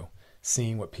put through,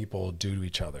 seeing what people do to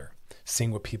each other,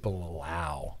 seeing what people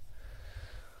allow.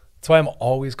 That's why I'm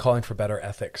always calling for better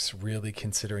ethics, really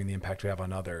considering the impact we have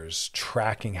on others,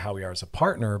 tracking how we are as a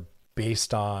partner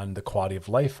based on the quality of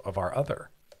life of our other.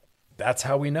 That's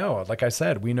how we know. Like I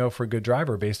said, we know for a good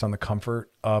driver based on the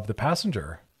comfort of the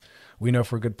passenger. We know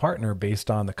for a good partner based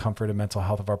on the comfort and mental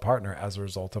health of our partner as a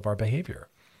result of our behavior.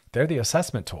 They're the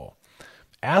assessment tool.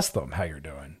 Ask them how you're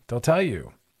doing. They'll tell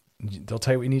you. They'll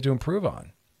tell you what you need to improve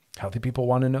on. Healthy people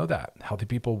want to know that. Healthy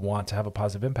people want to have a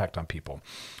positive impact on people.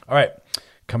 All right.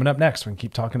 Coming up next, we can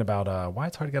keep talking about why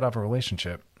it's hard to get out of a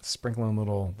relationship. Sprinkling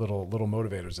little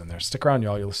motivators in there. Stick around,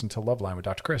 y'all. You're listening to Loveline with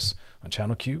Dr. Chris on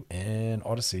Channel Q and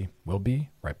Odyssey. We'll be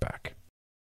right back.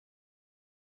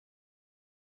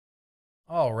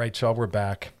 All right, y'all, we're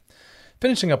back.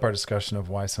 Finishing up our discussion of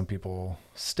why some people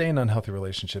stay in unhealthy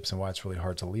relationships and why it's really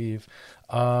hard to leave.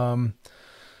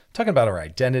 Talking about our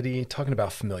identity, talking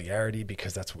about familiarity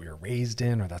because that's what we were raised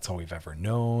in or that's all we've ever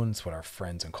known. It's what our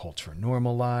friends and culture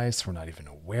normalize. So we're not even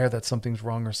aware that something's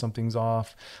wrong or something's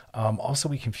off. Also,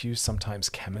 we confuse sometimes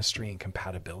chemistry and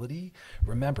compatibility.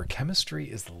 Remember, chemistry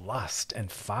is lust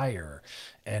and fire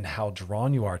and how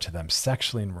drawn you are to them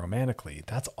sexually and romantically.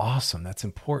 That's awesome. That's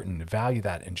important. Value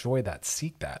that, enjoy that,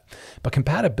 seek that. But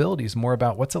compatibility is more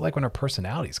about what's it like when our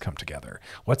personalities come together?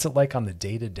 What's it like on the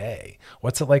day-to-day?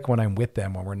 What's it like when I'm with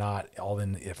them when we're not all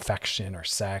in affection or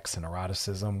sex and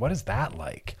eroticism? What is that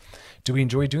like? Do we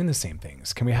enjoy doing the same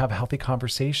things? Can we have healthy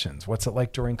conversations? What's it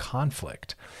like during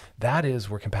conflict? That is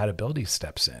where compatibility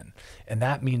steps in. And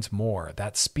that means more.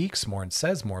 That speaks more and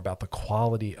says more about the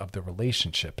quality of the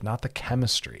relationship, not the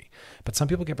chemistry. But some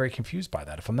people get very confused by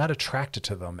that. If I'm not attracted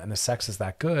to them and the sex is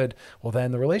that good, well,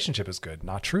 then the relationship is good.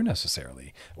 Not true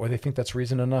necessarily. Or they think that's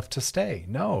reason enough to stay.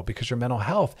 No, because your mental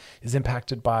health is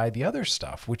impacted by the other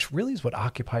stuff, which really is what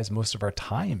occupies most of our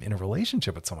time in a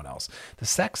relationship with someone else. The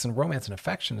sex and romance and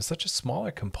affection is such a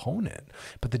smaller component.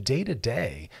 But the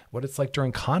day-to-day, what it's like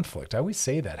during conflict, I always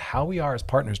say that how we are as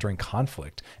partners during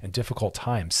conflict and difficult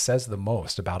times says the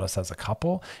most about us as a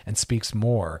couple and speaks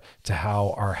more to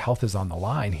how our health is on the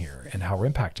line here and how we're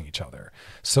impacting each other.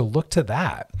 So look to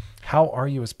that. How are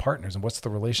you as partners and what's the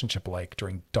relationship like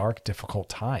during dark, difficult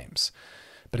times?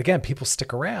 But again, people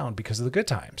stick around because of the good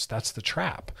times. That's the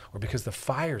trap. Or because the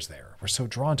fire's there. We're so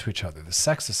drawn to each other. The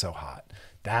sex is so hot.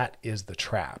 That is the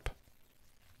trap.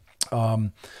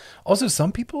 Also,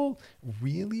 some people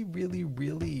really, really,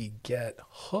 really get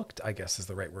hooked, I guess is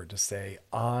the right word to say,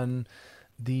 on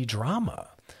the drama.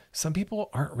 Some people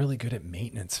aren't really good at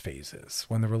maintenance phases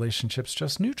when the relationship's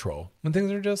just neutral, when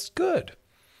things are just good.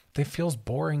 It feels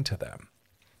boring to them,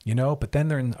 you know, but then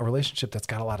they're in a relationship that's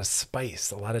got a lot of spice,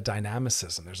 a lot of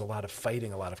dynamicism. There's a lot of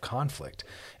fighting, a lot of conflict,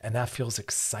 and that feels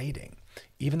exciting.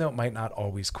 Even though it might not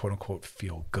always, quote unquote,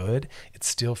 feel good, it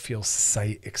still feels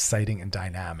exciting and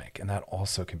dynamic. And that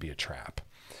also can be a trap.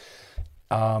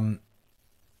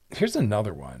 Here's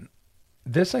another one.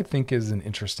 This, I think, is an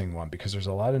interesting one because there's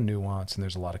a lot of nuance and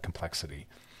there's a lot of complexity.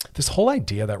 This whole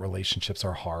idea that relationships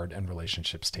are hard and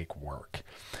relationships take work.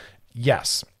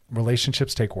 Yes,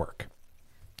 relationships take work.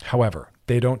 However,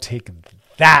 they don't take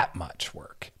that much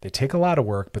work. They take a lot of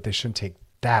work, but they shouldn't take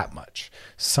that much.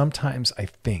 Sometimes I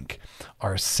think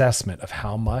our assessment of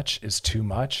how much is too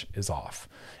much is off.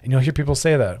 And you'll hear people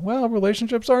say that, well,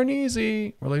 relationships aren't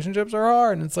easy. Relationships are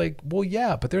hard. And it's like, well,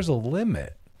 yeah, but there's a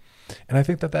limit. And I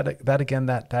think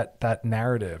that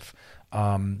narrative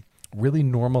really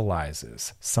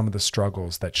normalizes some of the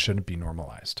struggles that shouldn't be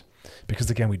normalized. Because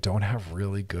again, we don't have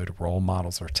really good role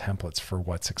models or templates for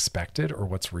what's expected or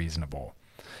what's reasonable.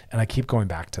 And I keep going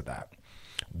back to that.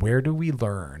 Where do we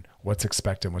learn what's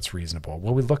expected and what's reasonable?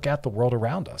 Well, we look at the world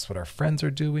around us, what our friends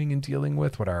are doing and dealing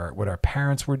with, what our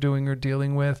parents were doing or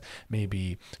dealing with,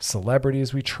 maybe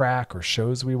celebrities we track or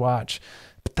shows we watch.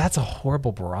 But that's a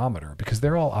horrible barometer because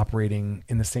they're all operating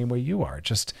in the same way you are,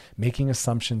 just making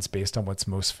assumptions based on what's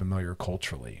most familiar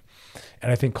culturally.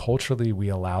 And I think culturally we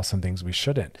allow some things we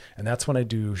shouldn't. And that's when I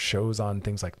do shows on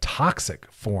things like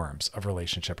toxic forms of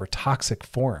relationship or toxic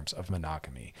forms of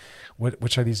monogamy,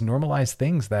 which are these normalized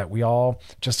things that we all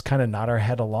just kind of nod our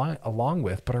head along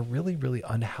with, but are really, really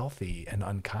unhealthy and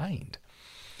unkind.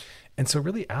 And so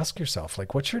really ask yourself,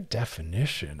 like, what's your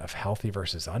definition of healthy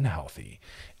versus unhealthy?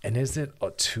 And is it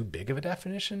too big of a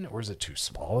definition or is it too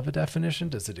small of a definition?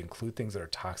 Does it include things that are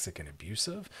toxic and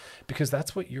abusive? Because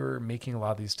that's what you're making a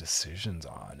lot of these decisions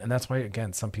on. And that's why,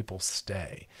 again, some people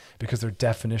stay because their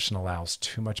definition allows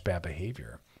too much bad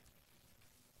behavior.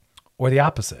 Or the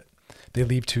opposite. They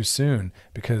leave too soon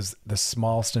because the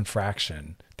smallest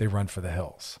infraction, they run for the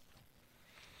hills.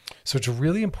 So it's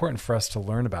really important for us to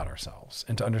learn about ourselves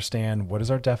and to understand what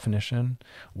is our definition,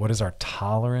 what is our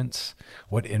tolerance,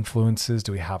 what influences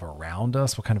do we have around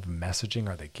us, what kind of messaging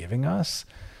are they giving us.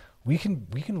 We can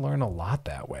learn a lot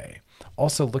that way.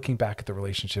 Also, looking back at the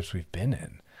relationships we've been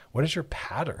in, what is your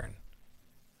pattern?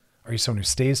 Are you someone who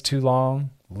stays too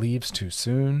long, leaves too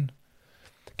soon?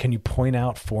 Can you point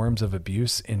out forms of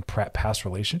abuse in past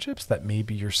relationships that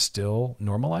maybe you're still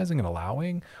normalizing and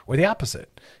allowing? Or the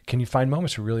opposite? Can you find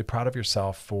moments where you're really proud of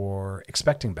yourself for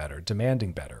expecting better,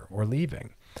 demanding better, or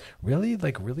leaving? Really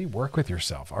work with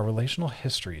yourself. Our relational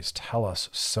histories tell us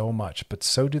so much, but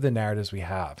so do the narratives we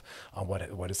have on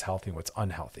what is healthy and what's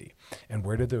unhealthy. And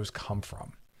where do those come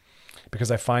from?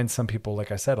 Because I find some people,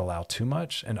 like I said, allow too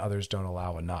much and others don't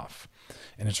allow enough.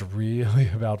 And it's really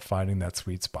about finding that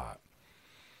sweet spot.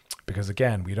 Because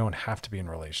again, we don't have to be in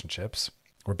relationships.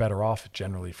 We're better off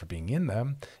generally for being in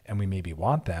them, and we maybe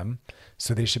want them.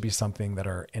 So they should be something that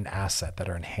are an asset, that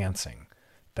are enhancing,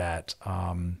 that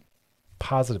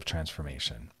positive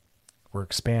transformation. We're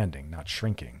expanding, not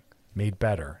shrinking. Made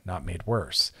better, not made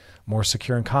worse. More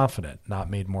secure and confident, not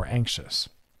made more anxious.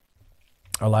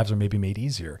 Our lives are maybe made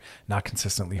easier, not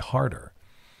consistently harder.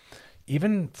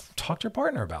 Even talk to your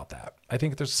partner about that. I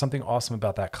think there's something awesome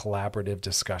about that collaborative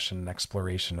discussion and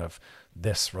exploration of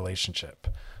this relationship,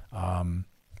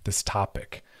 this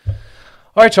topic.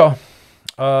 All right, y'all.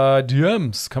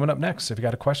 DMs coming up next. If you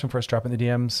got a question for us, drop in the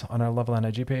DMs on our Loveline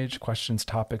IG page. Questions,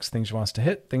 topics, things you want us to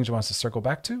hit, things you want us to circle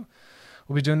back to.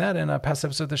 We'll be doing that. And past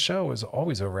episode of the show is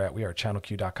always over at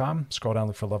wearechannelq.com. Scroll down,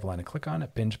 look for Loveline and click on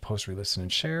it. Binge, post, re-listen,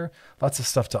 and share. Lots of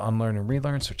stuff to unlearn and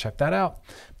relearn, so check that out.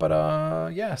 But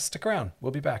yeah, stick around.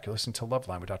 We'll be back. You're listening to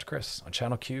Loveline with Dr. Chris on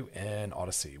Channel Q and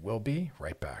Odyssey. We'll be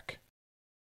right back.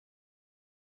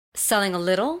 Selling a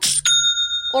little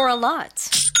or a lot?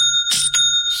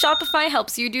 Shopify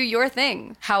helps you do your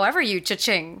thing, however you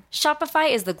cha-ching.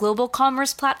 Shopify is the global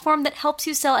commerce platform that helps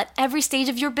you sell at every stage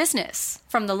of your business.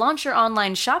 From the launch your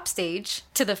online shop stage,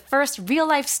 to the first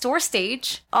real-life store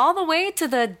stage, all the way to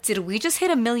the did we just hit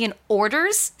 1 million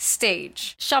orders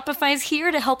stage. Shopify's here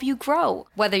to help you grow.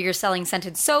 Whether you're selling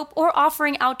scented soap or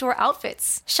offering outdoor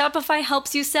outfits, Shopify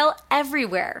helps you sell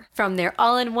everywhere. From their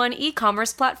all-in-one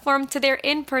e-commerce platform to their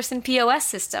in-person POS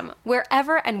system,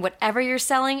 wherever and whatever you're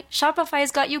selling,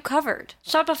 Shopify's got you covered.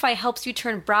 Shopify helps you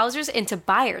turn browsers into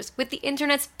buyers with the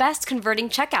internet's best converting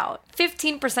checkout.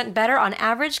 15% better on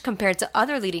average compared to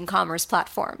other leading commerce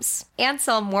platforms. And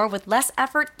sell more with less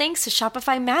effort thanks to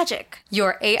Shopify Magic,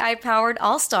 your AI-powered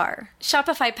all-star.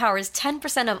 Shopify powers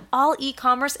 10% of all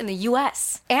e-commerce in the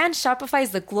US. And Shopify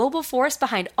is the global force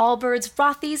behind Allbirds,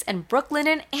 Rothy's, and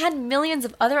Brooklinen, and millions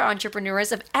of other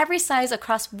entrepreneurs of every size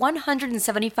across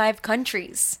 175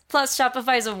 countries. Plus,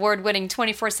 Shopify's award-winning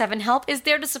 24/7 help is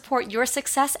there to support your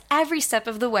success every step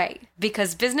of the way.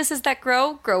 Because businesses that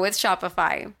grow, grow with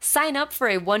Shopify. Sign up for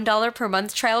a $1 per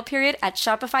month trial period at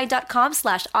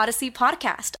shopify.com/Odyssey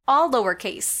Podcast, all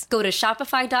lowercase. Go to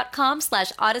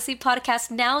shopify.com/Odyssey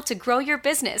Podcast now to grow your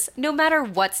business, no matter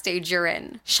what stage you're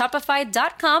in.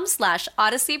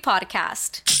 Shopify.com/Odyssey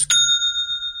Podcast.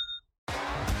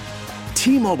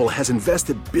 T-Mobile has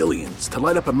invested billions to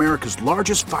light up America's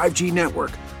largest 5G network,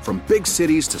 from big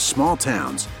cities to small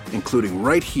towns, including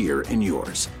right here in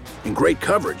yours. And great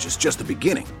coverage is just the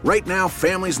beginning. Right now,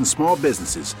 families and small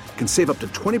businesses can save up to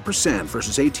 20%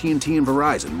 versus AT&T and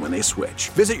Verizon when they switch.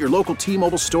 Visit your local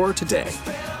T-Mobile store today.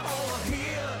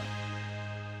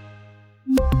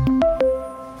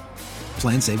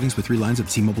 Plan savings with 3 lines of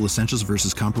T-Mobile Essentials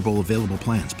versus comparable available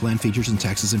plans. Plan features and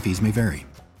taxes and fees may vary.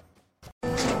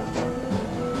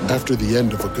 After the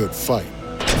end of a good fight,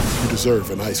 you deserve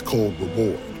an ice-cold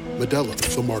reward. Modelo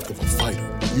is the mark of a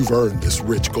fighter. You've earned this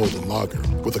rich golden lager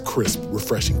with a crisp,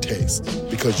 refreshing taste.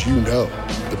 Because you know,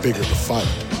 the bigger the fight,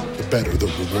 the better the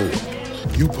reward.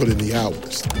 You put in the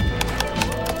hours,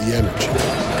 the energy,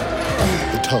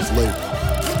 the tough labor.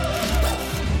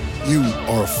 You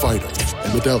are a fighter,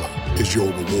 and Modelo is your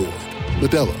reward.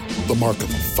 Modelo, the mark of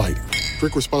a fighter.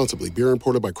 Drink responsibly. Beer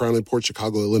imported by Crown Imports,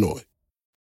 Chicago, Illinois.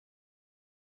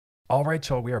 All right,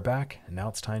 y'all, we are back, and now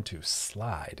it's time to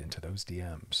slide into those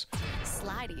DMs.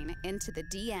 Sliding into the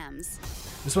DMs.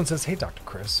 This one says, "Hey, Dr.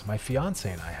 Chris, my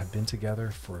fiance and I have been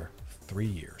together for 3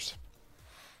 years,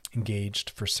 engaged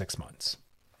for 6 months.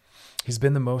 He's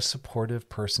been the most supportive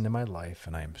person in my life,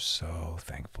 and I am so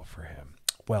thankful for him."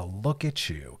 Well, look at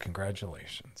you.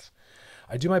 Congratulations.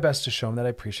 I do my best to show him that I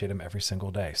appreciate him every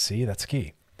single day. See, that's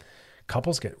key.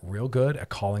 Couples get real good at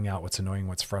calling out what's annoying,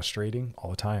 what's frustrating all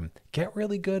the time. Get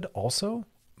really good also,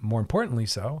 more importantly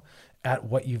so, at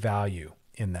what you value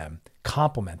in them.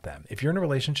 Compliment them. If you're in a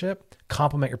relationship,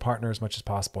 compliment your partner as much as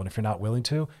possible. And if you're not willing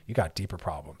to, you got deeper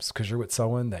problems because you're with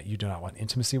someone that you do not want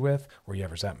intimacy with or you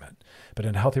have resentment. But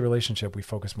in a healthy relationship, we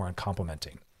focus more on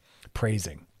complimenting,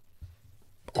 praising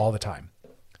all the time.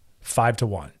 5 to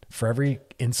 1. For every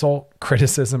insult,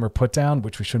 criticism, or put down,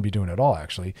 which we shouldn't be doing at all,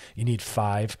 actually, you need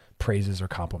 5 praises or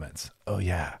compliments. Oh,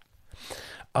 yeah.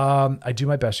 I do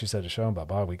my best, you said, to show him,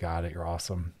 Baba, we got it. You're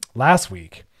awesome. Last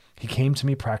week, he came to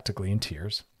me practically in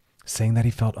tears, saying that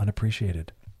he felt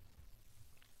unappreciated.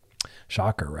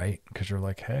 Shocker, right? Because you're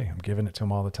like, hey, I'm giving it to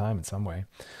him all the time in some way.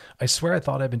 I swear I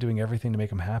thought I'd been doing everything to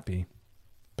make him happy,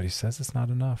 but he says it's not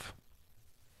enough.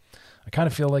 I kind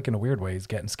of feel like in a weird way, he's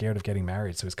getting scared of getting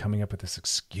married, so he's coming up with this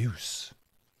excuse.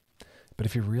 But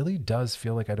if he really does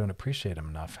feel like I don't appreciate him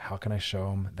enough, how can I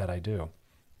show him that I do?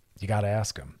 You got to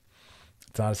ask him.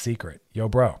 It's not a secret. Yo,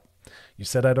 bro, you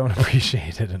said I don't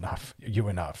appreciate you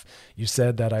enough. You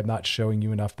said that I'm not showing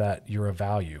you enough that you're of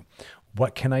value.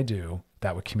 What can I do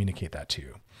that would communicate that to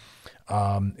you?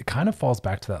 It kind of falls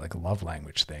back to that like love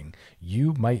language thing.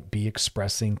 You might be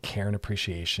expressing care and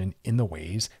appreciation in the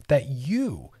ways that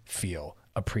you feel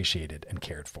appreciated and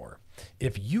cared for.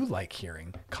 If you like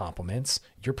hearing compliments,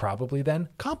 you're probably then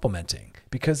complimenting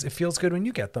because it feels good when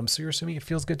you get them. So you're assuming it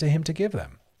feels good to him to give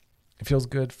them. It feels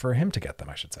good for him to get them,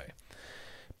 I should say.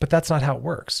 But that's not how it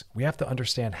works. We have to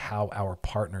understand how our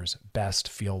partners best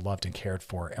feel loved and cared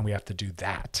for, and we have to do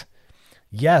that.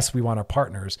 Yes, we want our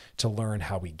partners to learn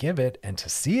how we give it and to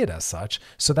see it as such.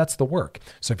 So that's the work.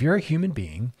 So if you're a human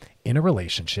being in a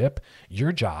relationship,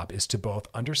 your job is to both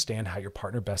understand how your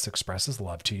partner best expresses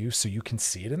love to you so you can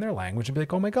see it in their language and be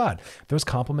like, oh my God, those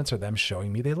compliments are them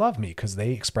showing me they love me because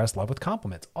they express love with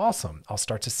compliments. Awesome. I'll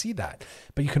start to see that.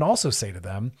 But you can also say to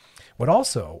them, what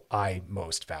also I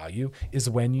most value is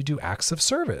when you do acts of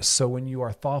service. So when you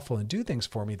are thoughtful and do things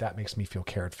for me, that makes me feel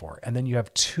cared for. And then you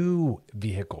have two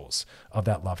vehicles of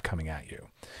that love coming at you.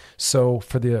 So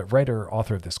for the writer,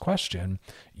 author of this question,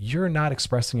 you're not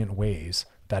expressing it in ways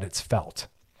that it's felt.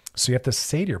 So you have to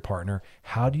say to your partner,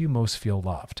 how do you most feel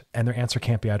loved? And their answer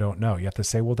can't be, I don't know. You have to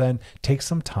say, well, then take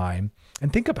some time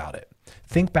and think about it.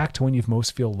 Think back to when you've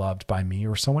most feel loved by me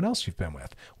or someone else you've been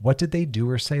with. What did they do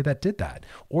or say that did that?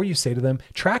 Or you say to them,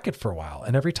 track it for a while.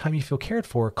 And every time you feel cared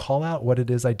for, call out what it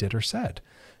is I did or said.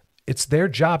 It's their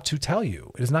job to tell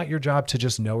you. It is not your job to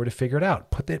just know or to figure it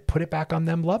out. Put it back on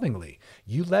them lovingly.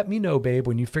 You let me know, babe,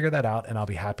 when you figure that out, and I'll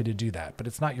be happy to do that. But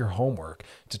it's not your homework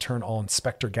to turn all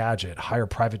Inspector Gadget, hire a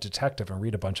private detective, and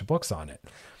read a bunch of books on it.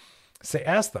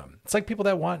 Ask them. It's like people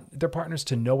that want their partners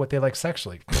to know what they like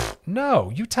sexually.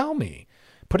 No, you tell me.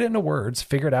 Put it into words,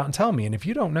 figure it out, and tell me. And if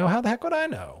you don't know, how the heck would I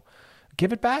know?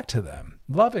 Give it back to them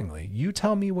lovingly. You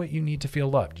tell me what you need to feel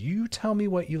loved. You tell me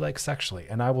what you like sexually,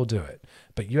 and I will do it.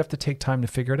 But you have to take time to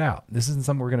figure it out. This isn't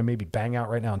something we're going to maybe bang out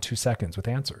right now in 2 seconds with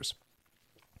answers.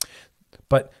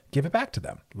 But give it back to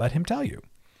them. Let him tell you.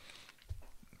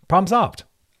 Problem solved.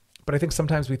 But I think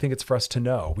sometimes we think it's for us to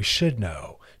know. We should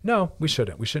know. No, we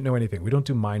shouldn't. We shouldn't know anything. We don't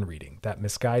do mind reading. That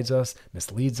misguides us,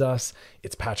 misleads us.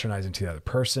 It's patronizing to the other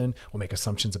person. We'll make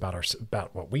assumptions about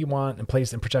what we want and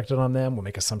place and project it on them. We'll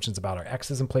make assumptions about our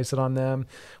exes and place it on them.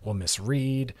 We'll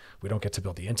misread. We don't get to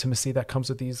build the intimacy that comes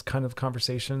with these kind of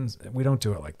conversations. We don't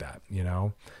do it like that.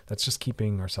 That's just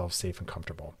keeping ourselves safe and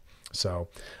comfortable. So,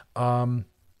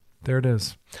 there it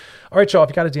is. All right, y'all.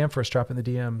 If you got a DM for us, drop in the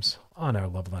DMs on our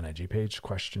Loveline IG page.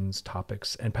 Questions,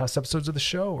 topics, and past episodes of the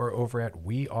show are over at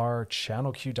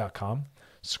wearechannelq.com.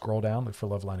 Scroll down, look for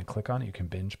Loveline, and click on it. You can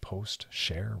binge, post,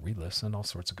 share, re-listen, all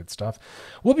sorts of good stuff.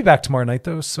 We'll be back tomorrow night,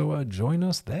 though, so join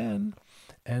us then.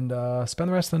 And spend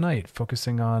the rest of the night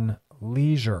focusing on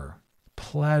leisure,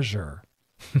 pleasure,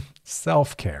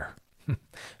 self-care.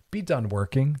 Be done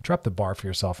working. Drop the bar for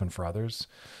yourself and for others.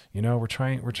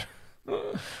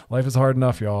 Life is hard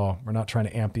enough, y'all. We're not trying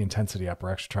to amp the intensity up. We're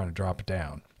actually trying to drop it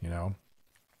down,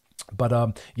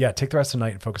 But take the rest of the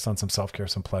night and focus on some self-care,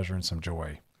 some pleasure, and some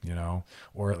joy,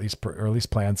 or at least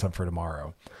plan some for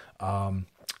tomorrow.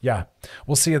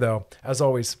 We'll see you though. As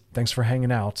always, thanks for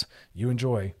hanging out. You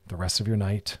enjoy the rest of your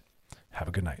night. Have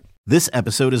a good night. This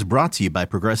episode is brought to you by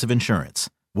Progressive Insurance.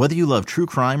 Whether you love true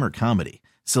crime or comedy,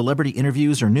 celebrity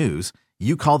interviews or news,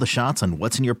 you call the shots on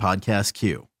what's in your podcast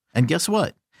queue. And guess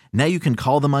what? Now you can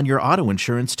call them on your auto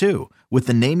insurance too with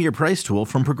the Name Your Price tool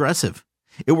from Progressive.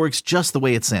 It works just the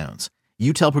way it sounds.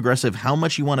 You tell Progressive how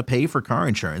much you want to pay for car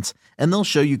insurance, and they'll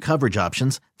show you coverage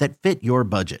options that fit your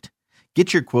budget.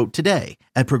 Get your quote today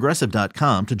at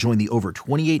Progressive.com to join the over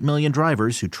 28 million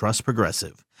drivers who trust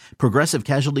Progressive. Progressive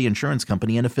Casualty Insurance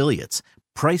Company and Affiliates.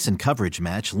 Price and coverage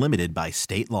match limited by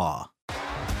state law.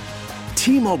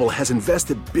 T-Mobile has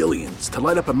invested billions to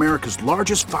light up America's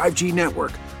largest 5G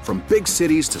network, from big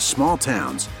cities to small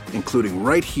towns, including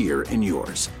right here in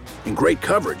yours. And great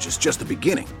coverage is just the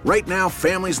beginning. Right now,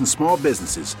 families and small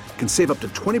businesses can save up to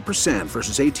 20%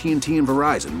 versus AT&T and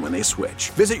Verizon when they switch.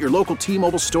 Visit your local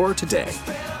T-Mobile store today.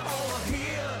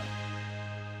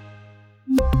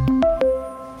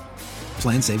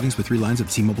 Plan savings with 3 lines of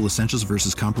T-Mobile Essentials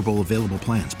versus comparable available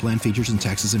plans. Plan features and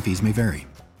taxes and fees may vary.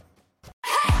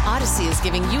 Odyssey is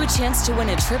giving you a chance to win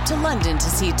a trip to London to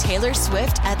see Taylor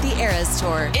Swift at the Eras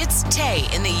Tour. It's Tay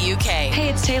in the UK. Hey,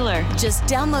 it's Taylor. Just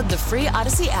download the free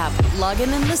Odyssey app, log in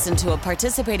and listen to a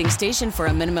participating station for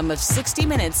a minimum of 60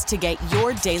 minutes to get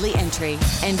your daily entry.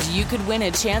 And you could win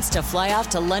a chance to fly off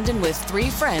to London with 3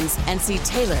 friends and see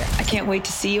Taylor. I can't wait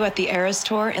to see you at the Eras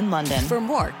Tour in London. For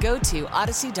more, go to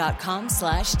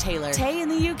odyssey.com/Taylor. Tay in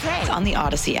the UK. It's on the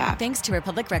Odyssey app. Thanks to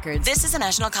Republic Records. This is a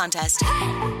national contest.